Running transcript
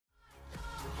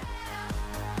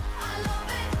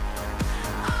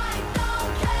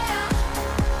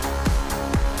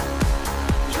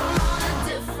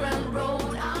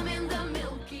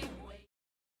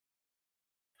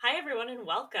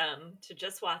welcome to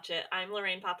Just Watch It. I'm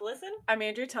Lorraine Populison. I'm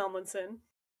Andrea Tomlinson.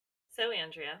 So,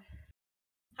 Andrea,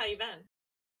 how you been?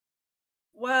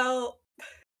 Well,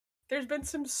 there's been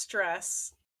some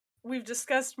stress. We've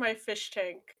discussed my fish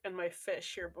tank and my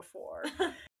fish here before.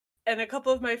 And a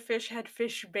couple of my fish had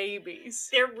fish babies.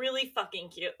 They're really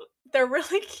fucking cute. They're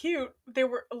really cute.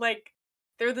 They're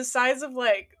the size of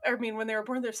when they were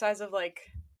born, they're the size of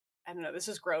I don't know, this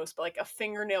is gross, but like a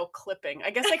fingernail clipping. I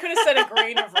guess I could have said a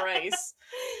grain of rice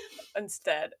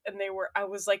instead. And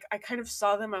I kind of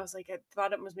saw them, I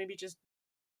thought it was maybe just,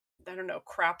 I don't know,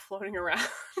 crap floating around.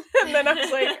 And then I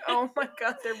was like, oh my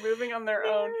god, they're moving on their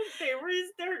own.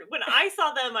 When I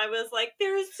saw them, I was like,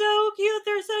 they're so cute,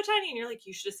 they're so tiny. And you're like,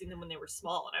 you should have seen them when they were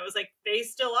small. And I was like, they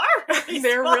still are really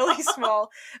They're small. really small.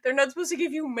 They're not supposed to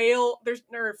give you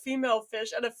female fish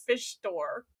at a fish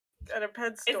store. At a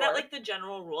pet store. Is that like the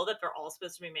general rule that they're all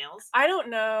supposed to be males? I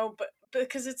don't know, but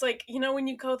because it's like, you know, when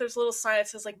you go, there's a little sign that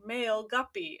says like male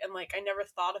guppy, and like I never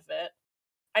thought of it.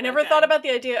 I never thought about the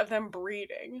idea of them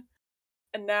breeding.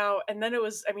 And then it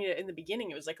was, I mean, in the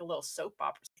beginning it was like a little soap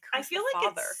opera. I feel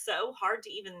like it's so hard to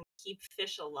even keep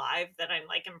fish alive that I'm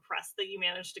like impressed that you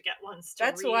managed to get ones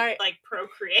to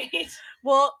procreate.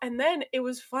 Well, and then it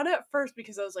was fun at first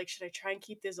because I was like, should I try and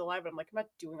keep these alive? But I'm like, I'm not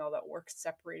doing all that work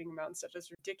separating them out and stuff.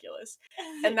 That's ridiculous.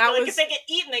 And that was, if they get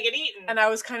eaten, they get eaten. And I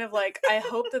was kind of like, I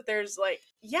hope that there's like,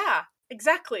 yeah,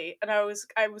 exactly. And I was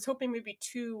hoping maybe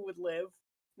 2 would live,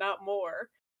 not more.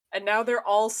 And now they're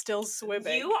all still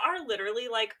swimming. You are literally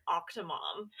like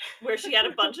Octomom, where she had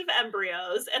a bunch of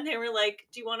embryos, and they were like,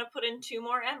 do you want to put in 2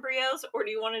 more embryos, or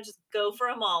do you want to just go for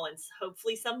them all, and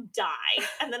hopefully some die?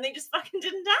 And then they just fucking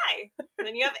didn't die. And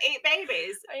then you have 8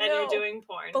 babies, and you're doing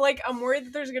porn. But like, I'm worried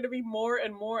that there's going to be more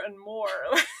and more and more.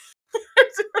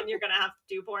 And you're going to have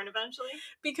to do porn eventually?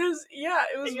 Because, yeah,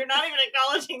 it was... And you're not even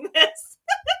acknowledging this.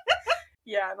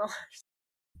 Yeah, no.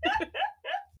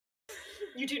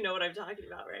 You do know what I'm talking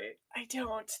about, right? I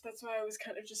don't. That's why I was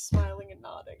kind of just smiling and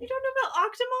nodding. You don't know about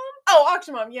Octomom? Oh,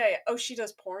 Octomom, yeah. Oh, she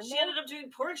does porn She now? ended up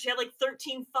doing porn. She had like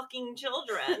 13 fucking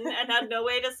children and had no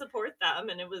way to support them.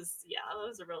 And it was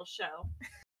a real show.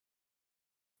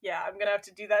 Yeah, I'm gonna have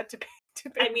to do that to pay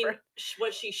I mean,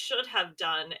 what she should have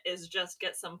done is just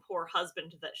get some poor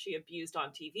husband that she abused on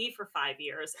TV for 5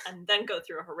 years and then go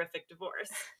through a horrific divorce.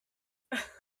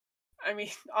 I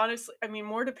mean, honestly,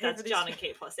 more to pay That's for these... John and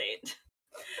Kate plus 8.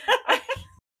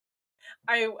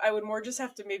 I would more just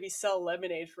have to maybe sell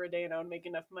lemonade for a day, and I would make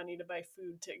enough money to buy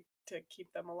food to keep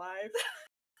them alive.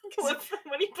 What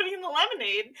are you putting in the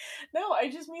lemonade? No, I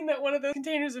just mean that one of those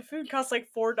containers of food costs like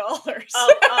 $4.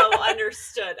 Oh,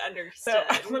 understood. So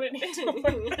I wouldn't need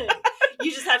to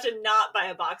You just have to not buy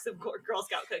a box of Girl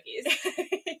Scout cookies.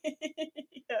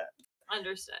 Yeah.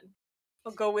 Understood.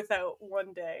 I'll go without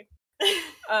one day.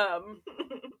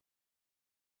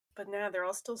 But now they're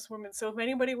all still swimming. So if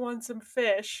anybody wants some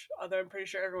fish, although I'm pretty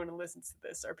sure everyone who listens to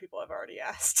this are people I've already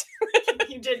asked.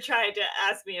 You did try to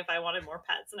ask me if I wanted more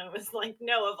pets, and I was like,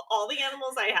 no, of all the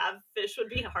animals I have, fish would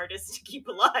be hardest to keep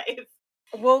alive.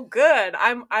 Well, good.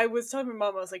 I was telling my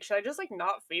mom, I was like, should I just like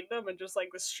not feed them and just like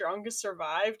the strongest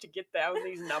survive to get down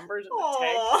these numbers in the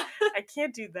tank? I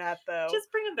can't do that though. Just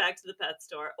bring them back to the pet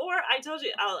store. Or I told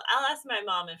you, I'll ask my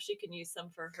mom if she can use some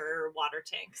for her water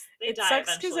tanks. They die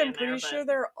sucks eventually. Because I'm pretty sure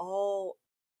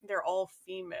they're all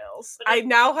females. But I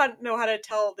now know how to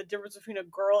tell the difference between a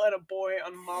girl and a boy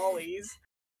on Molly's.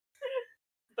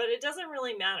 But it doesn't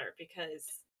really matter because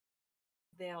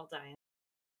they all die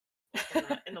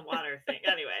in the water thing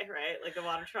anyway, right? Like the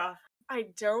water trough. I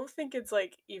don't think it's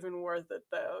like even worth it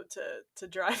though to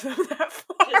drive them that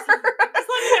far. Just let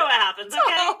me know what happens,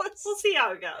 okay? We'll see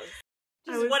how it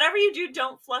goes. Whatever you do,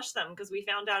 don't flush them, because we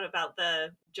found out about the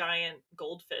giant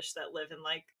goldfish that live in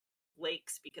like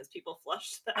lakes because people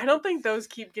flushed them. I don't think those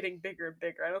keep getting bigger and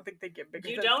bigger. I don't think they get bigger.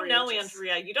 You don't know,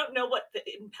 Andrea. You don't know what the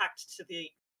impact to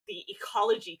the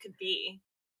ecology could be.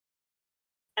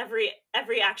 Every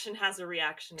action has a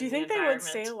reaction. Do you think they would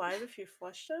stay alive if you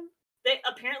flushed them?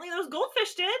 Apparently those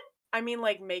goldfish did. I mean,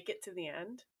 like, make it to the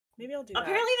end. Maybe I'll do that.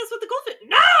 Apparently that's what the goldfish...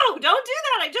 No! Don't do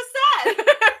that! I just said!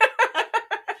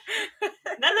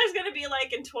 Then there's gonna be,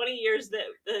 like, in 20 years,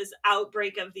 this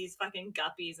outbreak of these fucking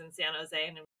guppies in San Jose,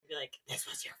 and I'm gonna be like, this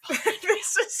was your fault.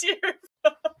 This was your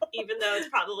fault. Even though it's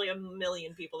probably a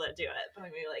million people that do it. But I'm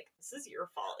gonna be like, this is your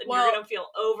fault. And you're gonna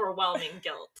feel overwhelming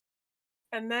guilt.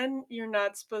 And then you're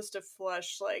not supposed to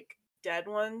flush, like, dead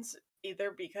ones,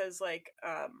 either, because, like,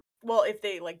 well, if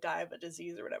they, like, die of a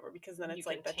disease or whatever, because then it's,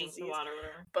 like, that disease. The water or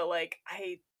whatever. But, like,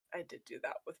 I did do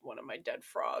that with one of my dead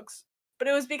frogs. But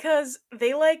it was because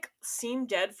they, like, seem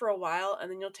dead for a while,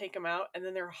 and then you'll take them out, and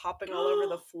then they're hopping all over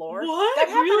the floor. What? That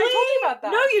happened, I told you Really? about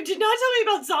that. No, you did not tell me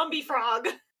about Zombie Frog.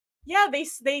 Yeah, they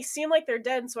seem like they're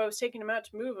dead, and so I was taking them out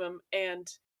to move them, and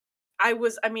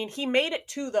he made it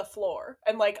to the floor,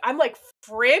 and, like, I'm, like,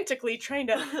 frantically trying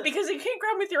to because you can't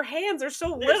grab them with your hands, they're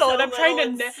so They're little, so and I'm trying to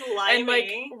little and and, like,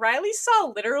 slimy. Riley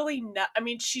saw literally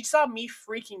she saw me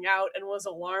freaking out and was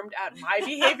alarmed at my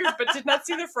behaviors, but did not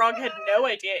see the frog, had no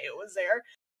idea it was there.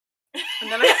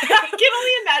 And then I can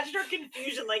only imagine her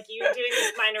confusion, like you doing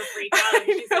this minor freak out, and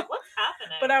she's like, "What's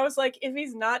happening?" But I was like, if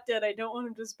he's not dead, I don't want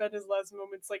him to spend his last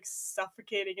moments like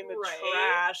suffocating in the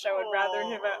trash. I would rather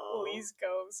him at least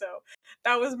go. So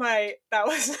that was my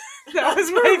thinking.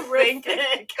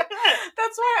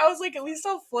 That's why I was like, at least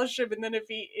I'll flush him, and then if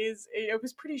he is, I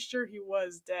was pretty sure he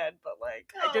was dead, but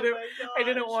like I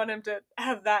didn't want him to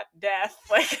have that death.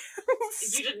 Like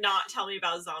you did not tell me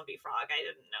about Zombie Frog. I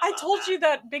didn't know. I told you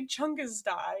that Big Chungus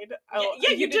died.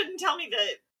 Yeah, you didn't tell me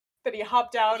that he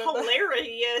hopped out.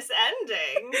 Hilarious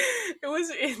ending. It was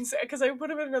insane because I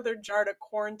put him in another jar to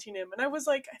quarantine him, and I was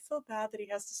like, I feel bad that he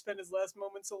has to spend his last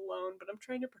moments alone, but I'm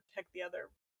trying to protect the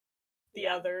others.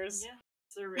 Yeah,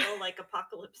 it's a real like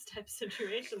apocalypse type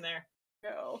situation there.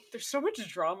 No, there's so much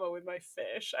drama with my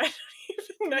fish. I don't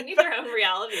even know. They need their own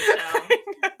reality show. I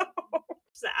know.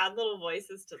 Just add little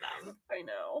voices to them. I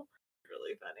know.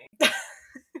 Really funny.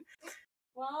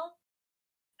 Well,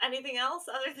 anything else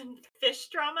other than fish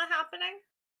drama happening?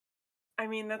 I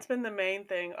mean, that's been the main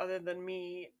thing, other than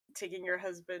me taking your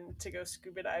husband to go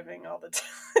scuba diving all the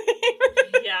time.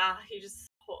 Yeah, you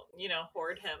just,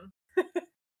 hoard him.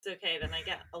 It's okay, then I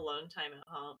get alone time at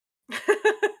home.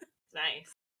 It's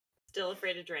nice. Still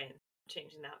afraid of drains.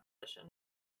 Changing that position.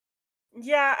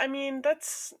 Yeah, I mean,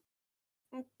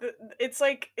 it's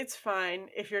like, it's fine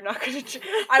if you're not gonna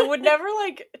I would never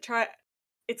like try.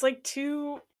 It's like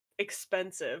too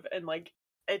expensive, and like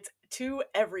it's too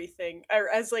everything, or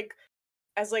as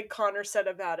Connor said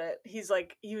about it, he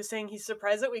was saying he's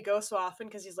surprised that we go so often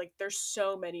because he's like, there's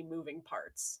so many moving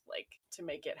parts like to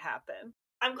make it happen.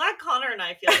 I'm glad Connor and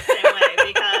I feel the same way,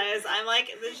 because I'm like,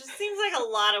 this just seems like a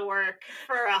lot of work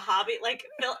for a hobby. Like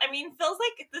Phil's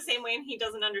like the same way, and he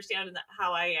doesn't understand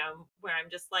how I am, where I'm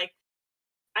just like,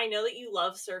 I know that you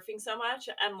love surfing so much,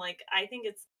 and like I think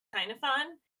it's kind of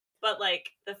fun, but like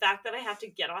the fact that I have to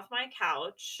get off my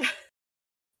couch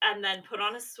and then put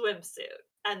on a swimsuit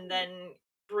and then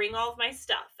bring all of my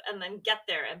stuff and then get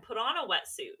there and put on a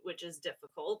wetsuit, which is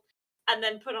difficult, and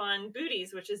then put on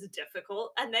booties, which is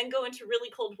difficult, and then go into really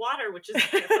cold water, which is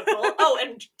difficult. Oh,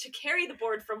 and to carry the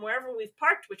board from wherever we've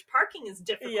parked, which parking is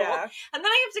difficult. Yeah. And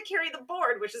then I have to carry the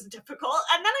board, which is difficult,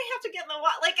 and then I have to get in the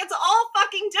water. Like, it's all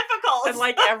fucking difficult. And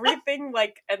like everything,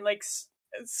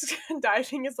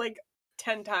 diving is like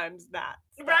 10 times that.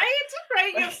 Right?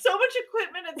 You have so much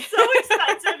equipment, it's so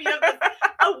expensive. You have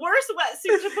a worse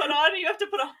wetsuit to put on, you have to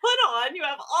put a hood on, you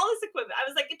have all this equipment. I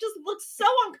was like, it just looks so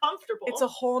uncomfortable. It's a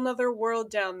whole nother world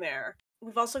down there.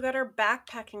 We've also got our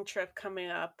backpacking trip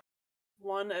coming up.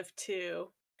 1 of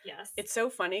 2. Yes. It's so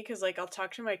funny because like I'll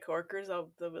talk to my coworkers, they'll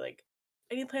be like,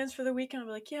 any plans for the weekend? I'll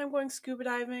be like, yeah, I'm going scuba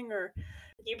diving, or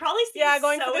you probably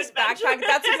going for this backpack.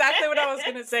 That's exactly what I was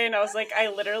gonna say, and I was like, I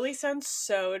literally sound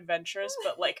so adventurous,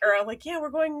 but like, or I'm like, yeah, we're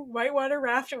going whitewater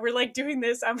rafting. We're like doing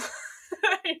this. I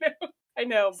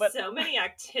know, but so many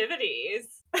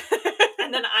activities,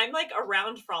 and then I'm like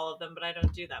around for all of them, but I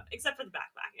don't do them except for the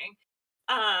backpacking.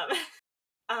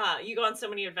 You go on so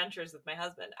many adventures with my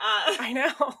husband. I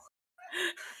know.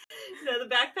 No, the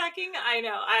backpacking, I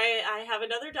know. I have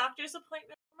another doctor's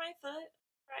appointment for my foot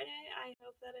Friday. I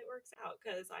hope that it works out,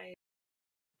 because I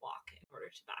walk in order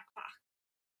to backpack.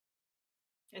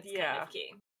 It's kind of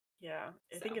key. Yeah,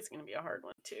 I think it's going to be a hard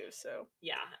one too, so.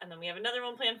 Yeah, and then we have another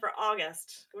one planned for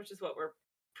August, which is what we're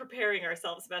preparing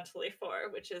ourselves mentally for,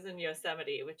 which is in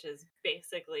Yosemite, which is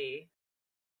basically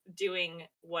doing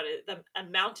a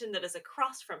mountain that is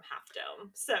across from Half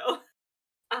Dome. So,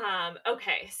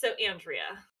 okay, so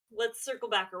Andrea, let's circle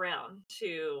back around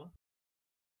to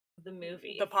the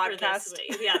movie. The podcast.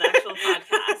 Yeah, the actual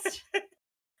podcast.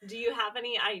 Do you have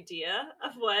any idea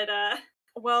of what,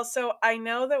 Well, so I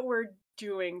know that we're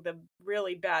doing the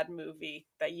really bad movie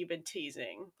that you've been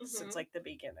teasing since like the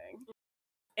beginning.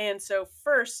 And so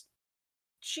first,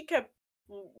 she kept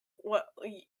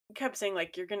saying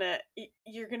like, you're gonna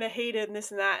hate it and this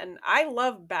and that, and I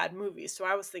love bad movies, so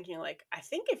I was thinking like, I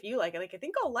think if you like it, like I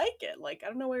think I'll like it. Like, I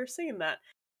don't know why you're saying that,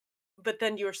 but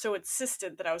then you were so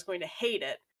insistent that I was going to hate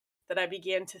it that I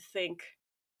began to think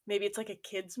maybe it's like a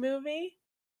kid's movie.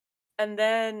 And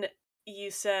then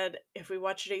you said, if we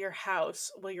watch it at your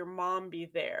house, will your mom be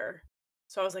there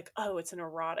So I was like, oh, it's an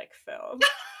erotic film.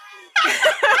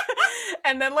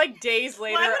 And then like days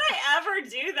later, Why would I ever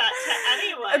do that to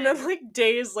anyone? and then like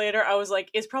days later, I was like,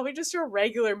 it's probably just a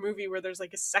regular movie where there's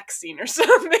like a sex scene or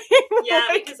something. Yeah,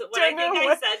 Like, because what I think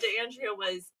I said to Andrea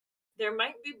was, there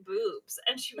might be boobs.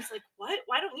 And she was like, what?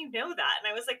 Why don't you know that? And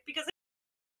I was like, because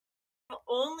I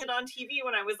only on TV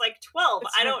when I was like 12.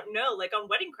 It's I true. don't know. Like on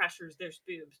Wedding Crashers, there's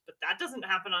boobs, but that doesn't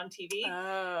happen on TV.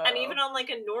 Oh. And even on like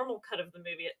a normal cut of the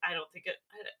movie, I don't think it,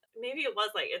 maybe it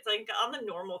was like, it's like on the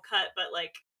normal cut, but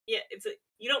like, yeah,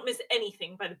 you don't miss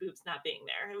anything by the boobs not being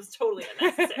there. It was totally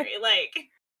unnecessary. Like,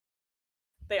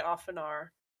 they often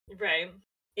are. Right.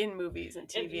 In movies and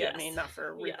TV, yes. I mean, not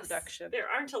for reproduction. Yes. There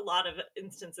aren't a lot of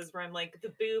instances where I'm like,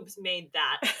 the boobs made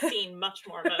that scene much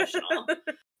more emotional.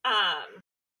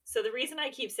 So the reason I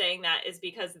keep saying that is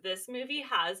because this movie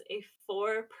has a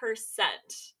 4%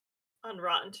 on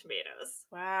Rotten Tomatoes.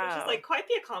 Wow. Which is like quite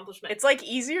the accomplishment. It's like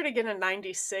easier to get a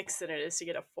 96 than it is to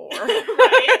get a 4.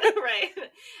 right.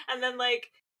 And then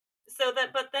like,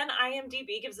 but then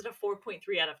IMDb gives it a 4.3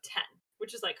 out of 10,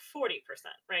 which is like 40%,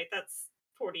 right? That's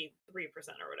 43%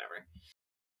 or whatever.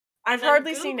 I've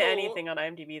hardly seen anything on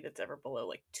IMDb that's ever below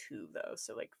like 2 though.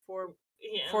 So like 40,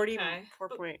 okay. 4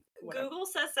 point whatever. Google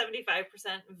says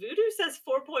 75%. Voodoo says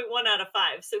 4.1 out of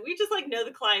 5. So we just like know the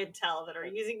clientele that are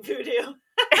using Voodoo.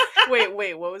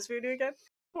 wait, what was Voodoo again?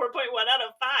 4.1 out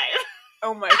of 5.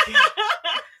 Oh my god.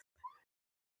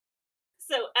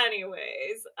 So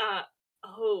anyways,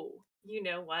 oh, you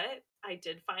know what? I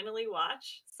did finally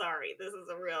watch. Sorry, this is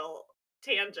a real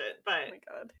tangent, but oh my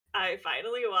god. I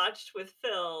finally watched with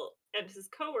Phil and his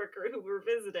coworker who were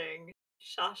visiting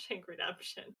Shawshank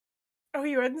Redemption. Oh,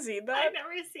 you hadn't seen that? I've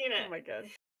never seen it. Oh my god.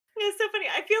 It's so funny.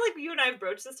 I feel like you and I have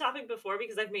broached this topic before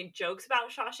because I've made jokes about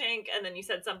Shawshank, and then you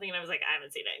said something, and I was like, I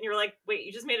haven't seen it. And you were like, wait,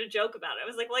 you just made a joke about it. I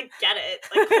was like, well, I get it.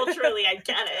 Like, culturally, I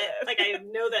get it. Like, I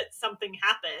know that something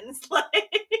happens. Like,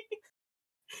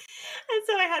 and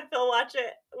so I had Phil watch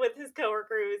it with his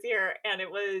coworker who was here, and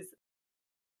it was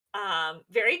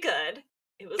very good.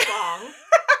 It was long.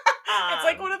 It's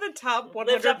like one of the top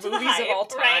 100 movies of all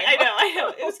time. Right? I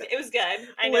know. It was good.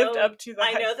 I know. Lived up to the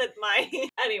hype. I know that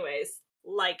anyways,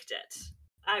 liked it.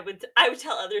 I would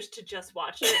tell others to just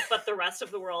watch it, but the rest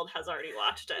of the world has already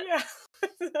watched it. Yeah.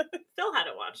 Phil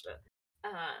hadn't watched it.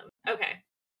 Okay.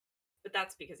 But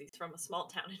that's because he's from a small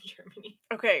town in Germany.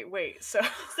 Okay, wait. So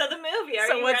the movie,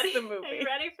 so you what's ready? the movie? Are you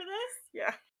ready for this?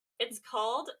 Yeah. It's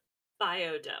called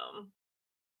Biodome.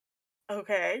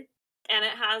 Okay. And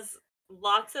it has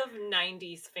lots of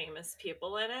 90s famous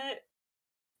people in it.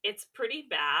 It's pretty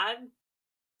bad,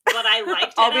 but I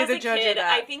liked it I'll be as the a judge kid. of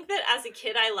that. I think that as a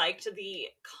kid I liked the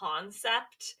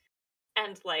concept,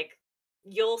 and like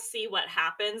you'll see what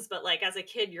happens, but like as a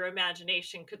kid your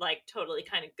imagination could like totally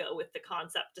kind of go with the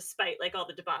concept despite like all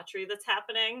the debauchery that's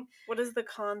happening. What is the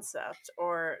concept,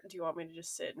 or do you want me to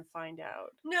just sit and find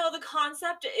out? No, the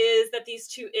concept is that these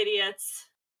two idiots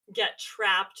get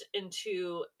trapped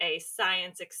into a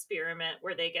science experiment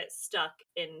where they get stuck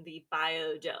in the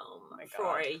biodome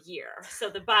for a year. So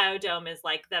the biodome is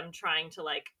like them trying to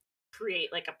like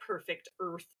create like a perfect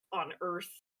Earth on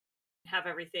Earth, have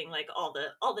everything like all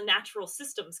the natural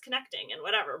systems connecting and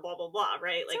whatever, blah blah blah,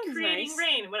 right? Like sounds creating nice.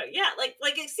 rain and whatever. Yeah, like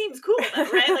it seems cool though,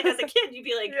 right? Like as a kid you'd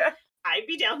be like, yeah. I'd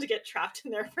be down to get trapped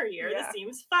in there for a year. Yeah. This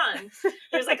seems fun.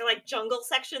 There's like a jungle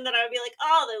section that I would be like,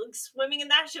 oh, they're like swimming in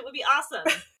that shit would be awesome.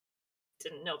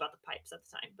 Didn't know about the pipes at the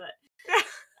time, but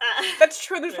that's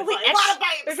true. There's probably a lot of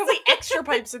pipes. There's probably extra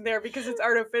pipes in there because it's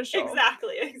artificial.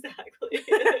 Exactly.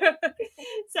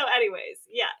 So, anyways,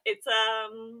 yeah, it's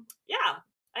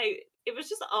it was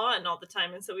just on all the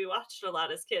time, and so we watched a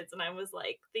lot as kids, and I was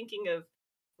like thinking of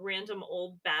random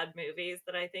old bad movies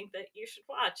that I think that you should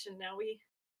watch, and now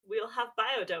we'll have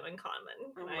Biodome in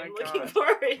common. Oh I'm my looking God.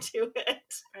 forward to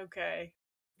it. Okay.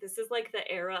 This is like the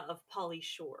era of Pauly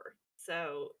Shore.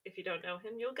 So if you don't know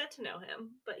him, you'll get to know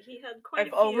him. But he had quite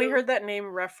I've only heard that name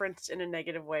referenced in a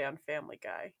negative way on Family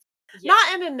Guy. Yeah.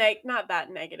 Not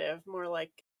that negative, more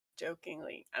like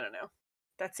jokingly. I don't know.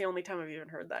 That's the only time I've even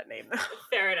heard that name though.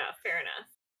 Fair enough.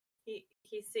 He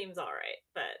seems alright,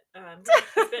 but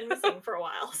he's been missing for a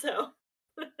while, so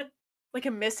like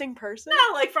a missing person?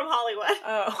 no, like from Hollywood.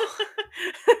 Oh.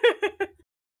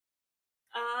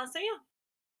 So yeah.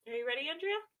 Are you ready,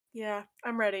 Andrea? Yeah,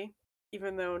 I'm ready.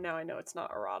 Even though now I know it's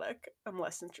not erotic. I'm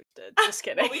less interested. Just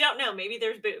kidding. Well, we don't know. Maybe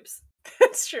there's boobs.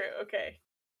 That's true. Okay.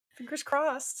 Fingers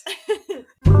crossed.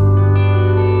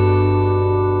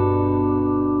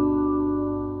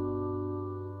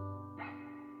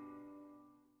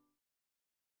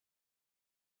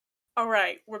 All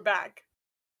right, we're back.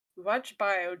 We watched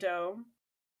Biodome.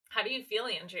 How do you feel,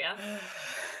 Andrea?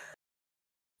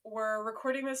 we're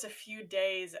recording this a few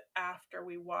days after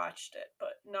we watched it,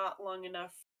 but not long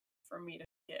enough for me to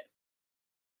forget.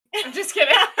 I'm just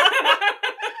kidding.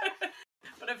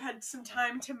 But I've had some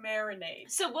time to marinate.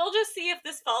 So we'll just see if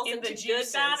this falls In into the good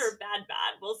juices. bad or bad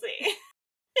bad. We'll see.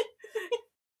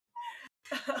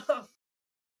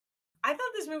 I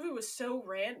thought this movie was so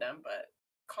random, but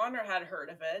Connor had heard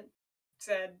of it.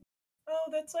 Said, "Oh,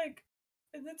 that's like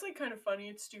kind of funny.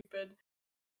 It's stupid."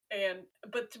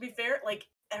 But to be fair, like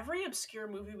every obscure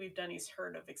movie we've done, he's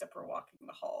heard of except for Walking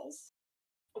the Halls.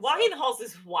 Walking the Halls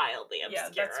is wildly Yeah,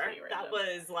 obscure. that's pretty random. That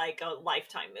was like a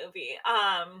Lifetime movie.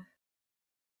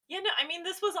 Yeah, no, I mean,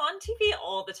 this was on TV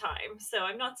all the time, so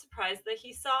I'm not surprised that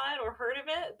he saw it or heard of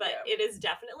it, but Yeah. it is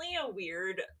definitely a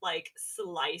weird, like,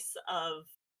 slice of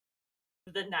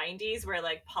the 90s where,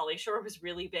 like, Pauly Shore was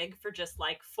really big for just,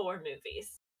 like, 4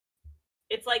 movies.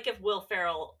 It's like if Will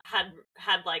Ferrell had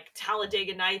like,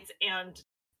 Talladega Nights and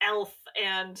Elf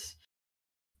and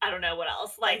I don't know what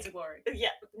else. Like, Knights of Glory. yeah,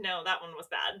 no, that one was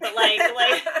bad. But like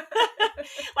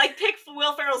pick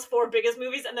Will Ferrell's 4 biggest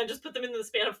movies and then just put them in the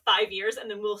span of 5 years, and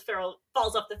then Will Ferrell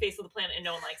falls off the face of the planet and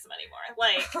no one likes him anymore.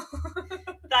 Like,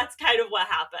 that's kind of what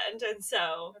happened. And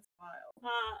so, That's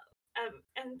wild.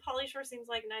 and Pauly Shore seems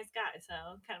like a nice guy,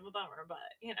 so kind of a bummer, but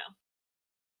you know,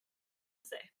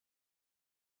 we'll see.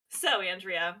 So,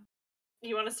 Andrea,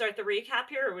 you want to start the recap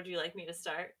here, or would you like me to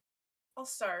start? I'll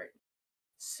start.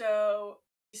 So,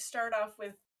 we start off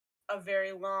with a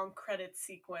very long credit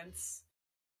sequence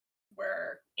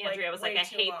where Andrea was like, I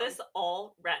hate this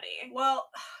already. Well,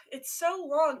 it's so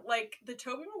long. Like, the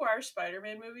Tobey Maguire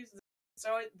Spider-Man movies,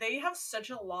 so they have such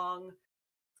a long,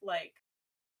 like,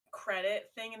 credit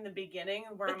thing in the beginning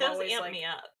where But I'm those always amp like, me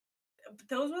up.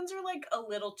 those ones are like a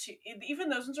little too, even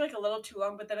those ones are like a little too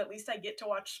long, but then at least I get to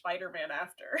watch Spider-Man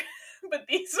after. But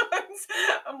these ones,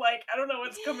 I'm like, I don't know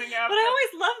what's coming after. But I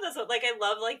always love this one. Like, I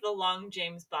love like the long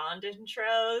James Bond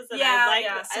intros, and Yeah,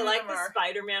 I like the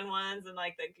Spider-Man ones, and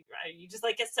like you just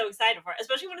like get so excited for it,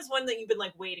 especially when it's one that you've been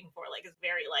like waiting for. Like, it's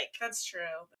very like, That's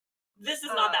true. this is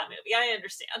not that movie. I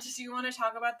understand. Do you want to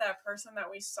talk about that person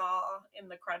that we saw in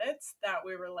the credits that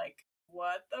we were like,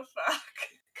 what the fuck?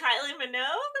 Kylie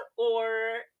Minogue,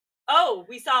 or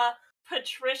we saw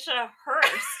Patricia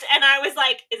Hearst, and I was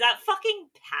like, is that fucking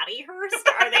Patty Hearst?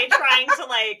 Are they trying to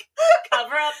like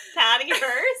cover up Patty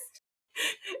Hearst?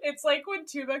 It's like when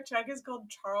Tupac Chuck is called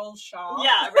Charles Shaw.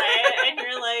 Yeah, right. And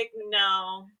you're like,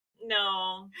 no.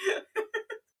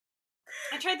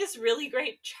 I tried this really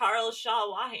great Charles Shaw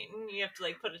wine. You have to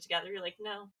like put it together. You're like,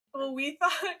 no. Well, we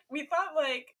thought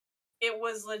like it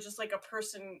was just like a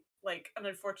person, like an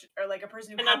unfortunate, or like a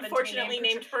person who happened unfortunately to be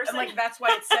named person. And like that's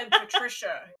why it said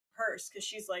Patricia Hearst, because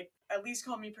she's like, at least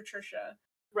call me Patricia,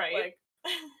 right? Like,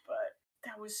 but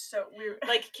that was so weird.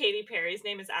 Like Katy Perry's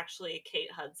name is actually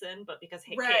Kate Hudson, but because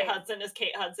Kate Hudson is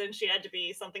Kate Hudson, she had to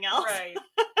be something else, right?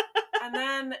 And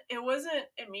then it wasn't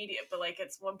immediate, but like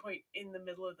it's one point in the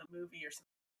middle of the movie or something.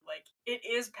 Like, it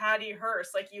is Patty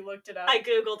Hearst. Like, you looked it up. I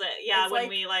googled it. Yeah, it's when like,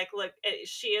 we like look,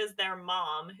 she is their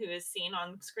mom, who is seen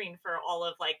on screen for all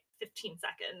of like 15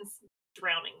 seconds,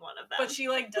 drowning one of them. But she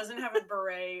like doesn't have a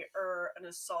beret or an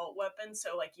assault weapon,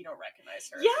 so like you don't recognize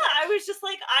her. Yeah, I was just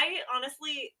like, I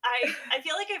honestly, I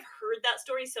feel like I've heard that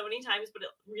story so many times, but it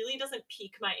really doesn't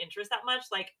pique my interest that much.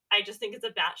 Like, I just think it's a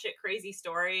batshit crazy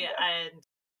story, and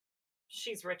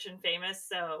she's rich and famous,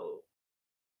 so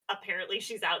apparently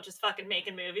she's out just fucking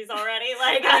making movies already.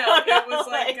 Like, it was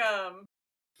like, oh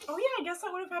yeah, I guess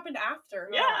that would have happened after.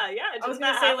 Huh? Yeah. I was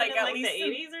gonna say like in, at like least the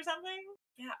 80s or something.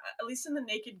 Yeah, at least in the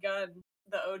Naked Gun,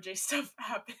 the OJ stuff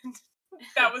happened.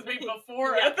 That was made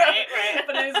before. Yeah, right.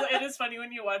 But it is funny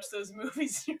when you watch those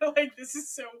movies, you're like, this is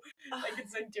so, like,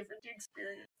 it's so different to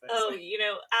experience this. Oh, you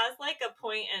know, as like a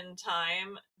point in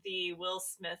time, the Will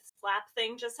Smith slap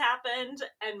thing just happened,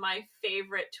 and my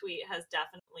favorite tweet has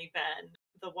definitely been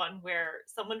the one where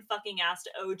someone fucking asked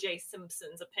OJ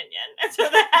Simpson's opinion. And so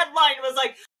the headline was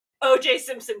like, OJ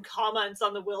Simpson comments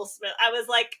on the Will Smith. I was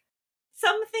like,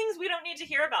 some things we don't need to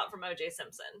hear about from OJ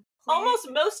Simpson. Please.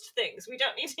 Almost most things we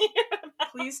don't need to hear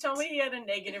about. Please tell me he had a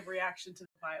negative reaction to the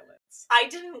violence. I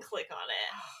didn't click on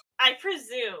it. I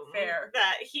presume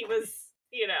that he was,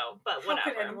 you know, but whatever.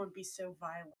 How could anyone be so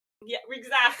violent? Yeah,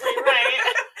 exactly, right.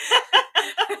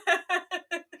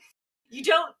 You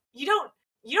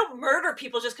don't murder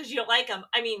people just because you don't like them.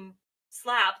 I mean,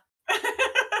 slap.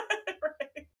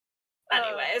 Right.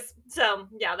 Anyways, so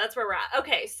yeah, that's where we're at.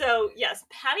 Okay, so yes,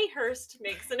 Patty Hearst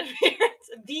makes an appearance.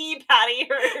 The Patty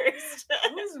Hearst.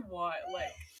 That was what,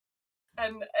 like,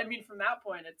 and I mean, from that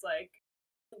point, it's like,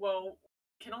 well,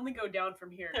 can only go down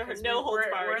from here. There are no holds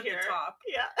barred we're at here. the top.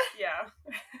 Yeah.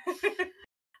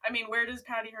 I mean, where does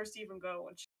Patty Hearst even go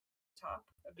when she top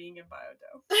of being in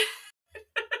Biodome.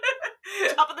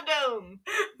 Top of the dome.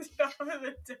 Top of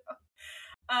the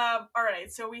dome.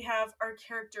 Alright, so we have our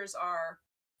characters are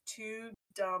two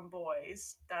dumb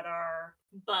boys that are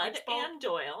Bud and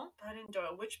Doyle. Bud and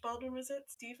Doyle. Which Baldwin was it?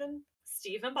 Stephen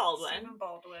Baldwin. Stephen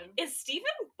Baldwin. Is Stephen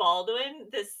Baldwin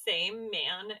the same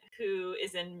man who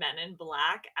is in Men in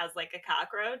Black as like a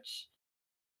cockroach?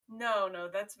 No,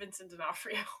 that's Vincent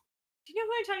D'Onofrio. Do you know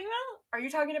who I'm talking about? Are you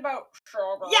talking about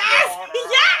Sugar Yes! Water?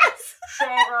 Yes!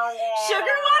 Sugar Water.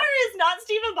 Sugar Water is not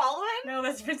Stephen Baldwin? No,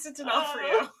 that's Vincent D'Onofrio.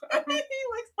 He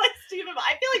looks like Stephen.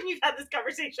 I feel like we've had this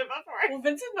conversation before. Well,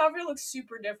 Vincent D'Onofrio looks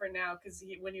super different now because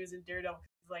when he was in Daredevil,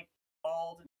 he's like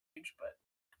bald and huge. But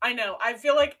I know. I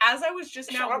feel like as I was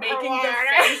just now making the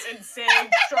face and saying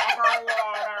Sugar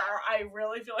Water, I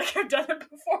really feel like I've done it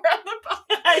before on the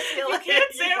podcast. I feel like you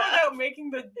can't say it without making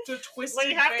the twisted Well,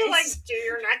 you have face. to like do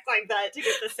your neck like that to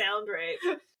get the sound right.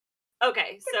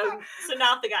 Okay, so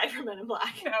not the guy from Men in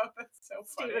Black. No, that's so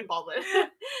funny. Stephen Baldwin.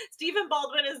 Stephen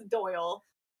Baldwin is Doyle.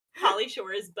 Pauly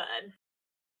Shore is Bud.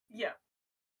 Yeah.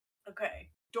 Okay.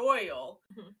 Doyle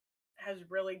has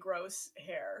really gross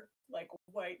hair, like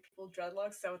white people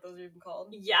dreadlocks. Is that what those are even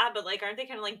called? Yeah, but like, aren't they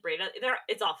kind of like braided?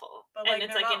 It's awful, but, and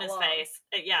it's like in his long. face.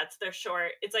 Yeah, they're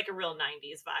short. It's like a real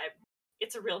 '90s vibe.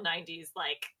 It's a real '90s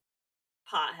like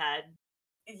pothead.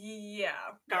 Yeah.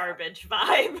 Garbage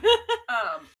vibe.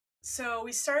 So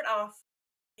we start off.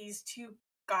 These two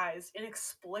guys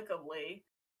inexplicably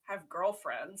have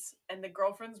girlfriends, and the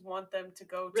girlfriends want them to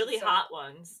go to really hot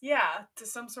ones. Yeah, to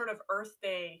some sort of Earth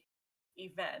Day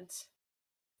event.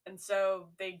 And so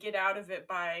they get out of it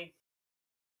by,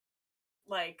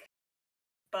 like,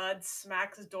 Bud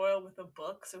smacks Doyle with a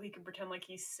book so he can pretend like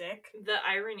he's sick. The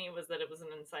irony was that it was an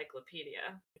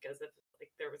encyclopedia, because if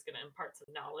like there was going to impart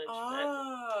some knowledge.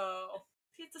 Oh.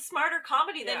 See, it's a smarter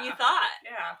comedy than you thought.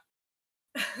 Yeah.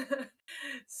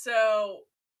 So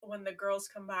when the girls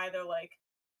come by, they're like,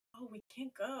 oh, we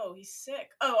can't go. He's sick.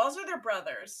 Oh, also they're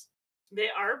brothers. They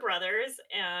are brothers,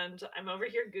 and I'm over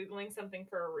here Googling something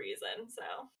for a reason,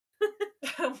 so.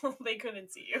 Well, they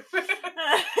couldn't see you.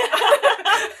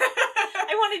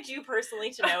 I wanted you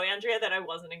personally to know, Andrea, that I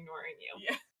wasn't ignoring you.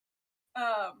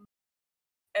 Yeah.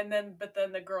 But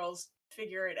then the girls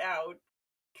figure it out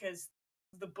because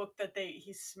the book that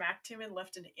he smacked him and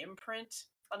left an imprint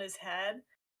on his head,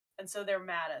 and so they're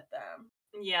mad at them.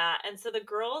 Yeah, and so the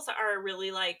girls are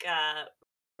really like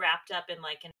wrapped up in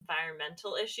like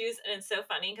environmental issues, and it's so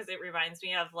funny because it reminds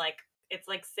me of like it's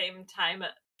like same time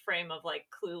frame of like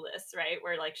Clueless, right?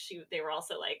 Where like they were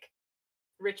also like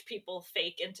rich people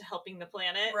fake into helping the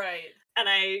planet, right? And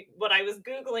what I was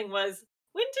Googling was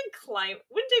when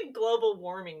did global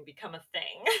warming become a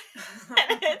thing?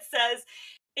 And it says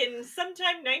in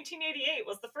sometime 1988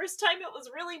 was the first time it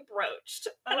was really broached.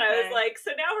 And I was like,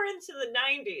 so now we're into the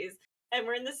 90s and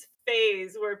we're in this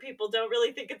phase where people don't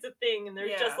really think it's a thing, and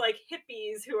there's just like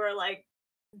hippies who are like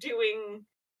doing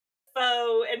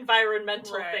faux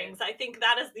environmental things. I think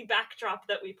that is the backdrop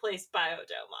that we placed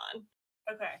Biodome on.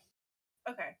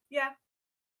 Okay. Yeah.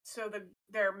 So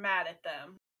they're mad at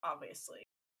them, obviously.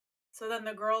 So then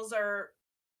the girls are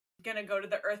gonna go to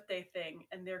the Earth Day thing,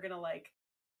 and they're gonna like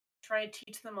try and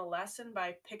teach them a lesson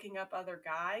by picking up other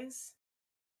guys.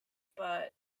 But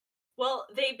well,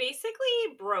 they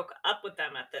basically broke up with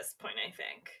them at this point, I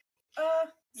think.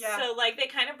 Yeah. So like they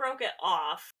kind of broke it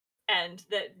off, and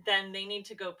then they need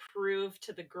to go prove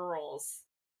to the girls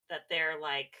that they're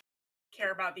like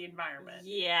care about the environment.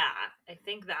 Yeah, I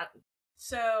think that.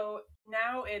 So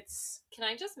now it's. Can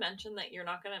I just mention that you're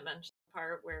not going to mention the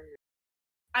part where.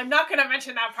 I'm not going to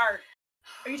mention that part.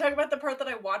 Are you talking about the part that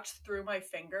I watched through my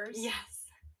fingers? Yes.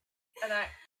 And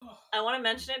I want to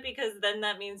mention it because then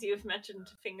that means you've mentioned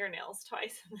fingernails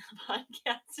twice in the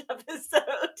podcast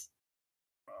episode.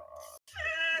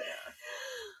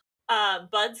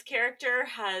 Bud's character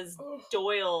has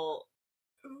Doyle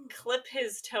clip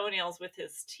his toenails with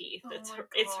his teeth. It's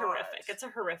horrific. It's a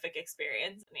horrific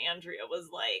experience. And Andrea was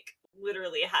like,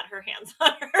 literally had her hands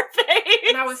on her face.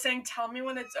 And I was saying, tell me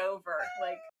when it's over.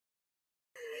 Like,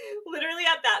 literally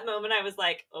at that moment, I was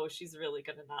like, oh, she's really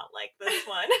gonna not like this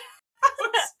one.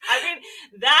 I mean,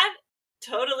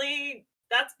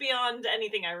 that's beyond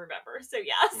anything I remember. So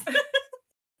yes.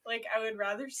 Like, I would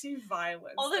rather see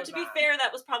violence. Although, to be fair,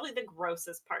 that was probably the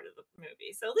grossest part of the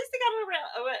movie. So at least they got it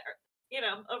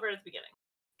over at the beginning.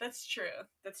 That's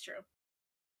true.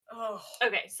 Oh.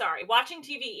 Okay, sorry. Watching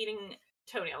TV eating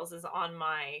toenails is on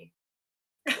my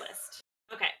list.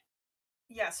 Okay.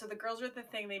 Yeah, so the girls are at the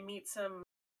thing. They meet some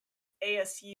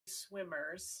ASU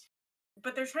swimmers.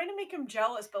 But they're trying to make him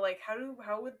jealous, but like how do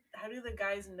the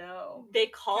guys know? They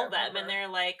call Can't them and remember. they're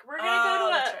like, Oh,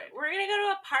 that's right. we're gonna go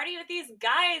to a party with these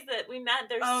guys that we met.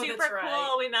 They're Oh, super that's cool.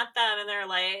 right. We met them, and they're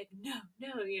like,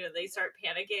 no, they start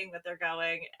panicking that they're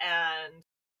going, and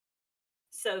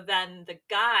so then the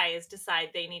guys decide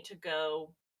they need to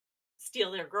go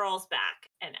steal their girls back.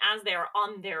 And as they're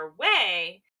on their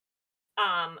way,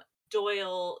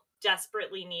 Doyle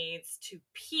desperately needs to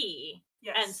pee.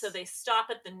 Yes. And so they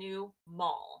stop at the new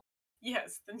mall.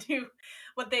 Yes,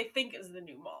 what they think is the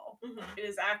new mall. Mm-hmm. It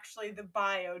is actually the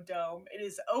Biodome. It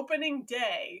is opening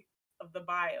day of the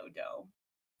Biodome.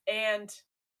 And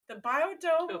the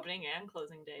Biodome... Opening and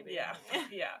closing day, baby.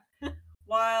 Yeah.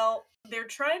 While they're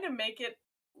trying to make it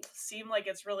seem like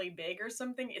it's really big or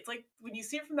something, it's like, when you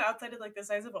see it from the outside, it's like the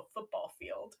size of a football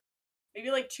field. Maybe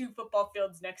like 2 football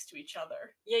fields next to each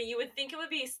other. Yeah, you would think it would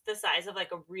be the size of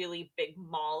like a really big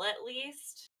mall at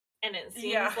least. And it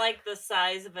seems like the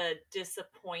size of a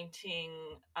disappointing,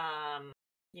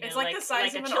 it's like the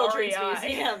size of a an children's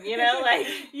REI. museum, like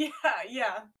yeah.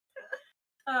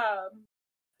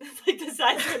 It's like the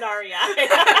size of an REI.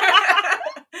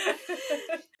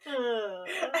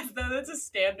 As though that's a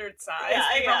standard size. Yeah,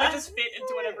 they probably just fit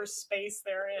into whatever space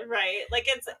they're in. Right. Like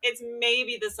it's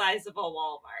maybe the size of a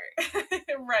Walmart.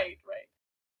 Right.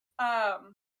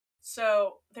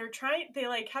 So they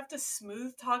like have to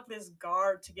smooth talk this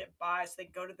guard to get by so they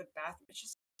go to the bathroom. It's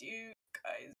just, dude,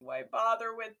 guys, why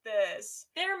bother with this?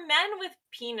 They're men with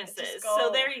penises,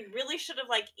 so they really should have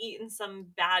like eaten some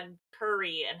bad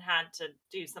curry and had to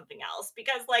do something else,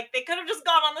 because like they could have just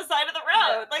gone on the side of the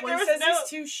road. Like there was he's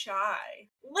too shy.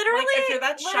 Literally, like, if you're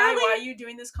that shy, why are you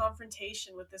doing this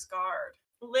confrontation with this guard?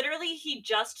 Literally, he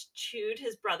just chewed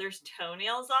his brother's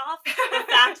toenails off. The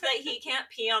fact that he can't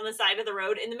pee on the side of the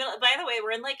road in the middle. By the way,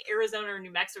 we're in like Arizona or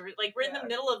New Mexico. Like we're in the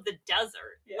middle of the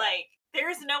desert. Yeah. Like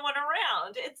there's no one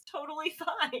around. It's totally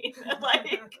fine.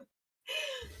 Like,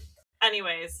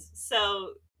 anyways,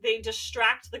 so they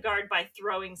distract the guard by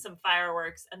throwing some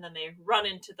fireworks, and then they run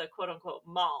into the quote unquote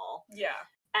mall. Yeah.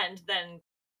 And then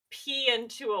pee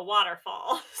into a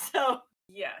waterfall. So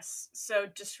yes. So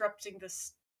disrupting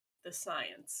the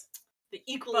science, the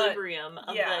equilibrium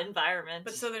of the environment.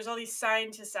 But so there's all these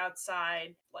scientists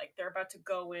outside, like they're about to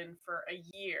go in for a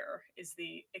year is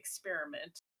the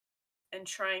experiment, and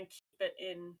try and keep it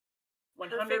in 100%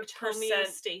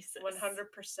 homeostasis.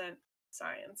 100%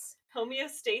 science.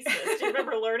 Homeostasis. Do you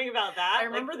remember learning about that? I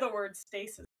remember the word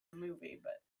stasis in the movie,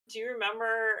 but do you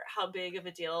remember how big of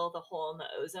a deal the hole in the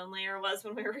ozone layer was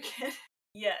when we were kids?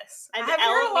 Yes. And I've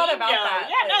heard a lot about that.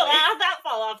 Yeah, no, that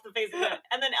fall off the face of it.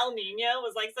 And then El Nino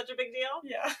was like such a big deal.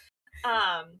 Yeah.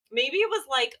 Maybe it was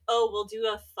like, oh, we'll do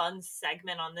a fun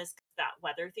segment on this, that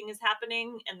weather thing is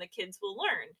happening and the kids will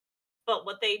learn. But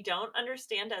what they don't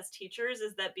understand as teachers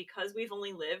is that because we've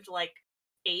only lived like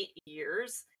 8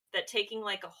 years, that taking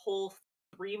like a whole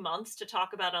 3 months to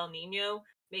talk about El Nino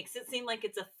makes it seem like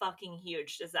it's a fucking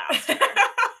huge disaster.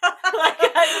 Like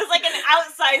it was like an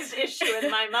outsized issue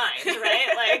in my mind,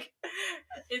 right? Like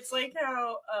it's like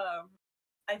how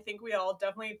I think we all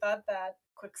definitely thought that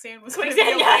quicksand was a bigger issue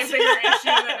than it has been.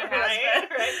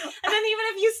 Right. And then even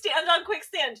if you stand on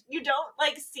quicksand, you don't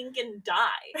like sink and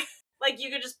die. Like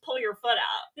you could just pull your foot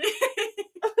out.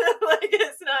 Like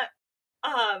it's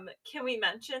not. Can we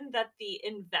mention that the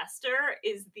investor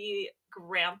is the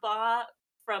grandpa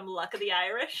from Luck of the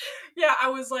Irish? Yeah, I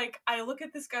was like, I look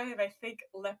at this guy and I think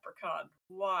Leprechaun.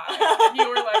 Why? And you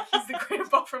were like, he's the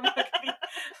grandpa from Luck of the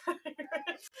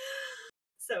Irish.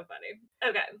 So funny.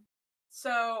 Okay.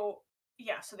 So,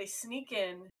 yeah, so they sneak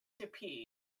in to pee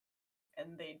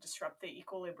and they disrupt the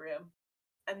equilibrium.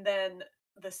 And then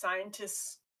the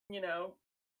scientists,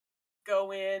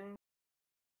 go in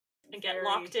and get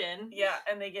locked in. Yeah,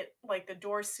 and they get, like, the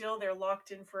door sealed. They're locked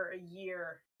in for a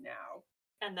year now.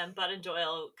 And then Bud and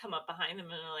Doyle come up behind them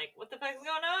and are like, what the fuck is going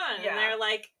on? Yeah. And they're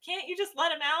like, can't you just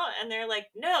let him out? And they're like,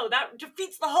 no, that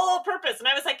defeats the whole purpose. And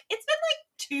I was like, it's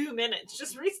been like 2 minutes.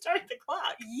 Just restart the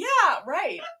clock. Yeah,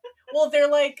 right. Well, they're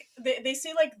like, they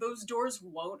say like those doors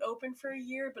won't open for a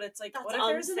year, but it's like, that's what if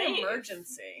there's an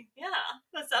emergency? Yeah,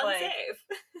 that's unsafe.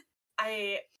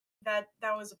 That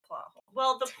was a plot hole.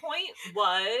 Well, the point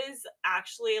was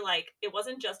actually like, it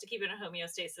wasn't just to keep it in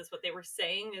homeostasis. What they were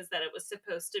saying is that it was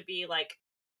supposed to be like,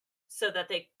 so that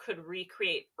they could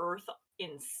recreate Earth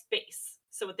in space.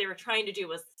 So what they were trying to do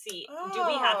was see, do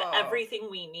we have everything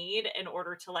we need in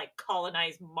order to like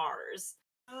colonize Mars?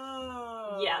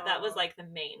 Oh. Yeah, that was like the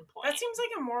main point. That seems like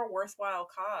a more worthwhile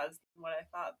cause than what I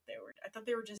thought they were. I thought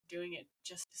they were just doing it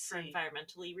just to see. For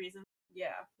environmentally reasons?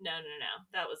 Yeah. No.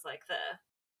 That was like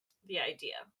the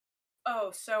idea.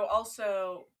 Oh, so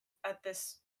also at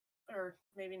this or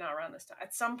maybe not around this time,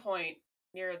 at some point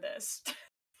near this,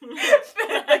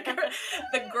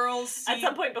 the girls see, at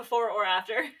some point before or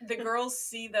after, the girls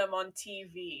see them on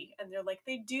TV and they're like,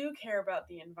 they do care about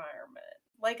the environment.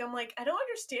 Like, I'm like, I don't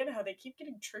understand how they keep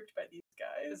getting tricked by these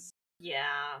guys.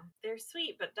 Yeah, they're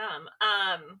sweet but dumb.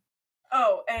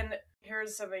 Oh, and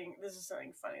here's something. This is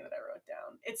something funny that I wrote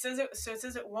down. It says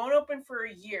it won't open for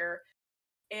a year,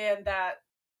 and that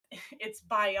it's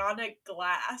bionic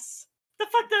glass. The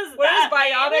fuck does what that is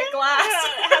bionic mean? glass?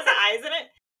 It has eyes in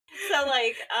it. So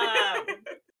like,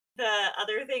 the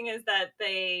other thing is that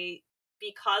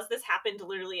because this happened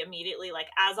literally immediately, like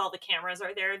as all the cameras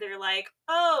are there, they're like,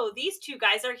 oh, these two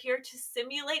guys are here to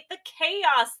simulate the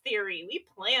chaos theory. We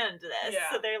planned this.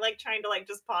 Yeah. So they're like trying to like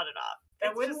just pawn it off.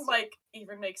 That wouldn't like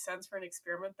even make sense for an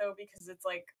experiment though, because it's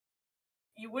like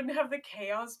you wouldn't have the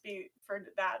chaos be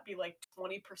like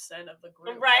 20% of the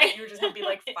group. Right. You would just have to be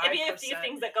like 5%. It'd be a few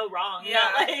things that go wrong. Yeah.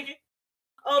 Not like,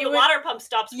 oh, the water pump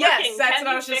stops working. Yes, that's Can what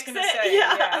I you was just fix gonna it? say.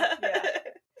 Yeah.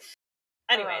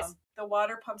 Anyways. The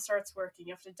water pump starts working.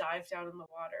 You have to dive down in the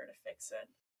water to fix it.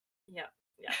 Yeah.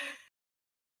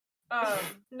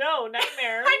 No,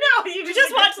 nightmare. I know, you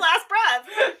just watched Last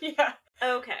Breath. Yeah.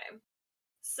 Okay.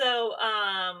 So,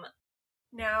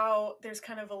 now there's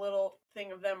kind of a little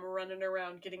thing of them running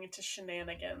around getting into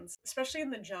shenanigans, especially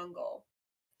in the jungle.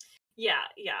 Yeah.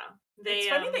 It's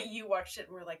funny that you watched it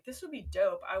and were like, this would be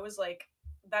dope. I was like,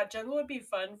 that jungle would be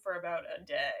fun for about a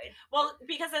day. Well,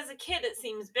 because as a kid it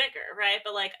seems bigger, right?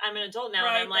 But like I'm an adult now,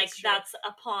 right, and I'm like, that's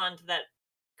a pond that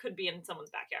could be in someone's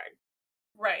backyard.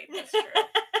 Right, that's true.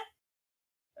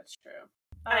 That's true.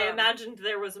 I imagined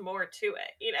there was more to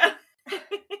it, you know?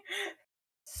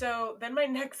 So then my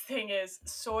next thing is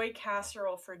soy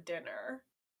casserole for dinner.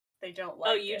 They don't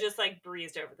like it. Oh, you just like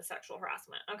breezed over the sexual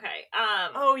harassment. Okay.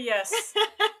 Oh, yes.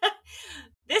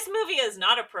 This movie is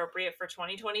not appropriate for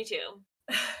 2022.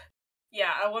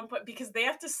 Yeah, at one point, because they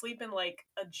have to sleep in like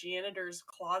a janitor's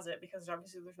closet because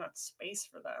obviously there's not space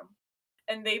for them.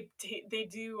 And they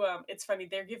do, it's funny,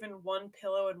 they're given one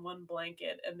pillow and one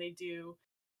blanket, and they do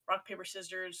rock, paper,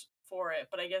 scissors for it.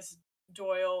 But I guess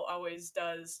Doyle always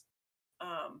does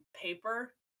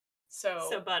paper. So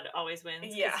Bud always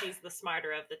wins because he's the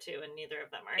smarter of the two, and neither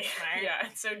of them are smart. Yeah,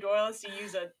 so Doyle has to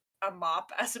use a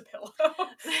mop as a pillow.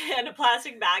 And a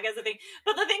plastic bag as a thing.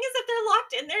 But the thing is, if they're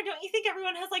locked in there, don't you think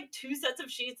everyone has like 2 sets of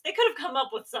sheets? They could have come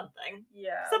up with something.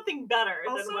 Yeah. Something better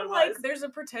also, than what like, was. There's a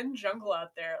pretend jungle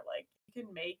out there. Like, you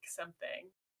can make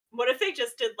something. What if they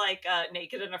just did like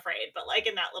Naked and Afraid, but like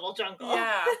in that little jungle?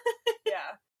 Yeah.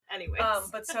 Yeah. Anyways.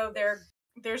 But so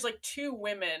there's like 2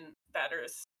 women that are...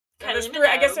 Kylie Minogue.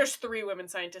 I guess Minogue. there's 3 women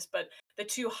scientists, but the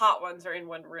 2 hot ones are in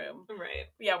one room. Right.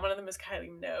 Yeah, one of them is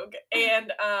Kylie Minogue.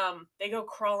 And they go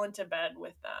crawl into bed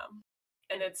with them.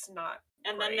 And it's not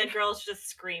And great. then the girls just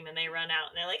scream and they run out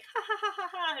and they're like, ha ha ha ha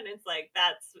ha. And it's like,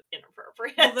 that's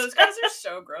inappropriate. Well, those guys are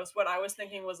so gross. What I was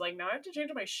thinking was like, now I have to change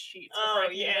my sheets before I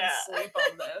can even sleep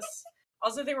on this.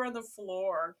 Also, they were on the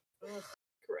floor. Ugh.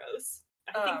 Gross.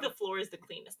 I think the floor is the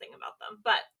cleanest thing about them,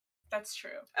 but that's true.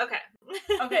 Okay.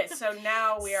 Okay, so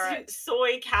now we are at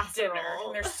soy casserole. Dinner,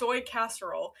 and there's soy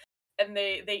casserole, and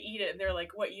they eat it, and they're like,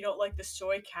 "What? You don't like the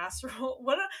soy casserole?"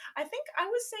 I think I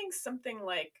was saying something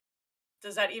like,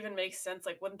 "Does that even make sense?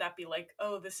 Like, wouldn't that be like,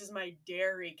 oh, this is my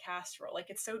dairy casserole? Like,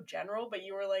 it's so general." But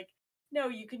you were like, "No,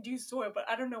 you can do soy, but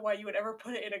I don't know why you would ever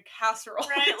put it in a casserole."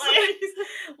 Right?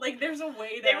 Like there's a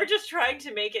way that they were just trying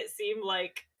to make it seem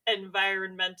like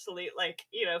environmentally, like,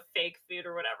 you know, fake food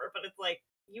or whatever. But it's like,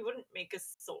 you wouldn't make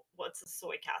what's a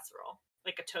soy casserole?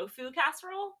 Like a tofu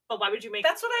casserole? But why would you make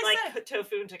that's what I said.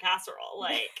 Tofu into casserole?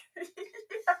 Like,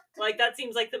 like that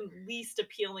seems like the least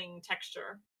appealing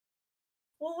texture.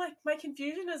 Well, like my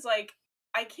confusion is like,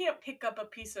 I can't pick up a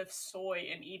piece of soy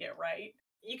and eat it, right?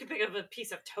 You could pick up a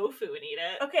piece of tofu and eat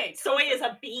it. Okay, soy is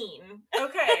a bean.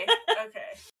 Okay.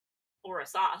 Or a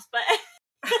sauce, but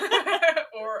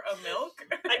or a milk.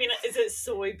 I mean, is it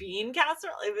soybean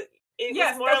casserole? It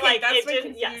yes, was more like it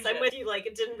didn't. Yes, I'm with you. Like,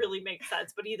 it didn't really make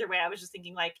sense. But either way, I was just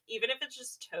thinking, like, even if it's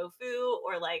just tofu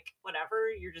or like whatever,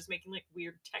 you're just making like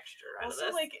weird texture out of this.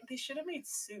 Also, like, they should have made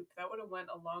soup. That would have went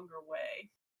a longer way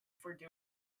for doing.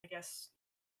 I guess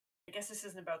this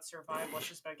isn't about survival. It's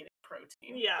just about getting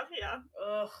protein. Yeah.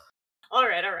 Ugh. All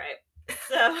right.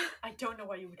 So I don't know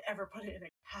why you would ever put it in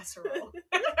a casserole.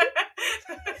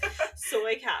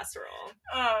 Soy casserole.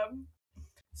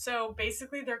 So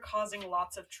basically they're causing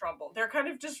lots of trouble. They're kind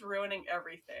of just ruining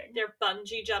everything. They're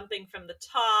bungee jumping from the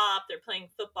top. They're playing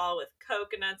football with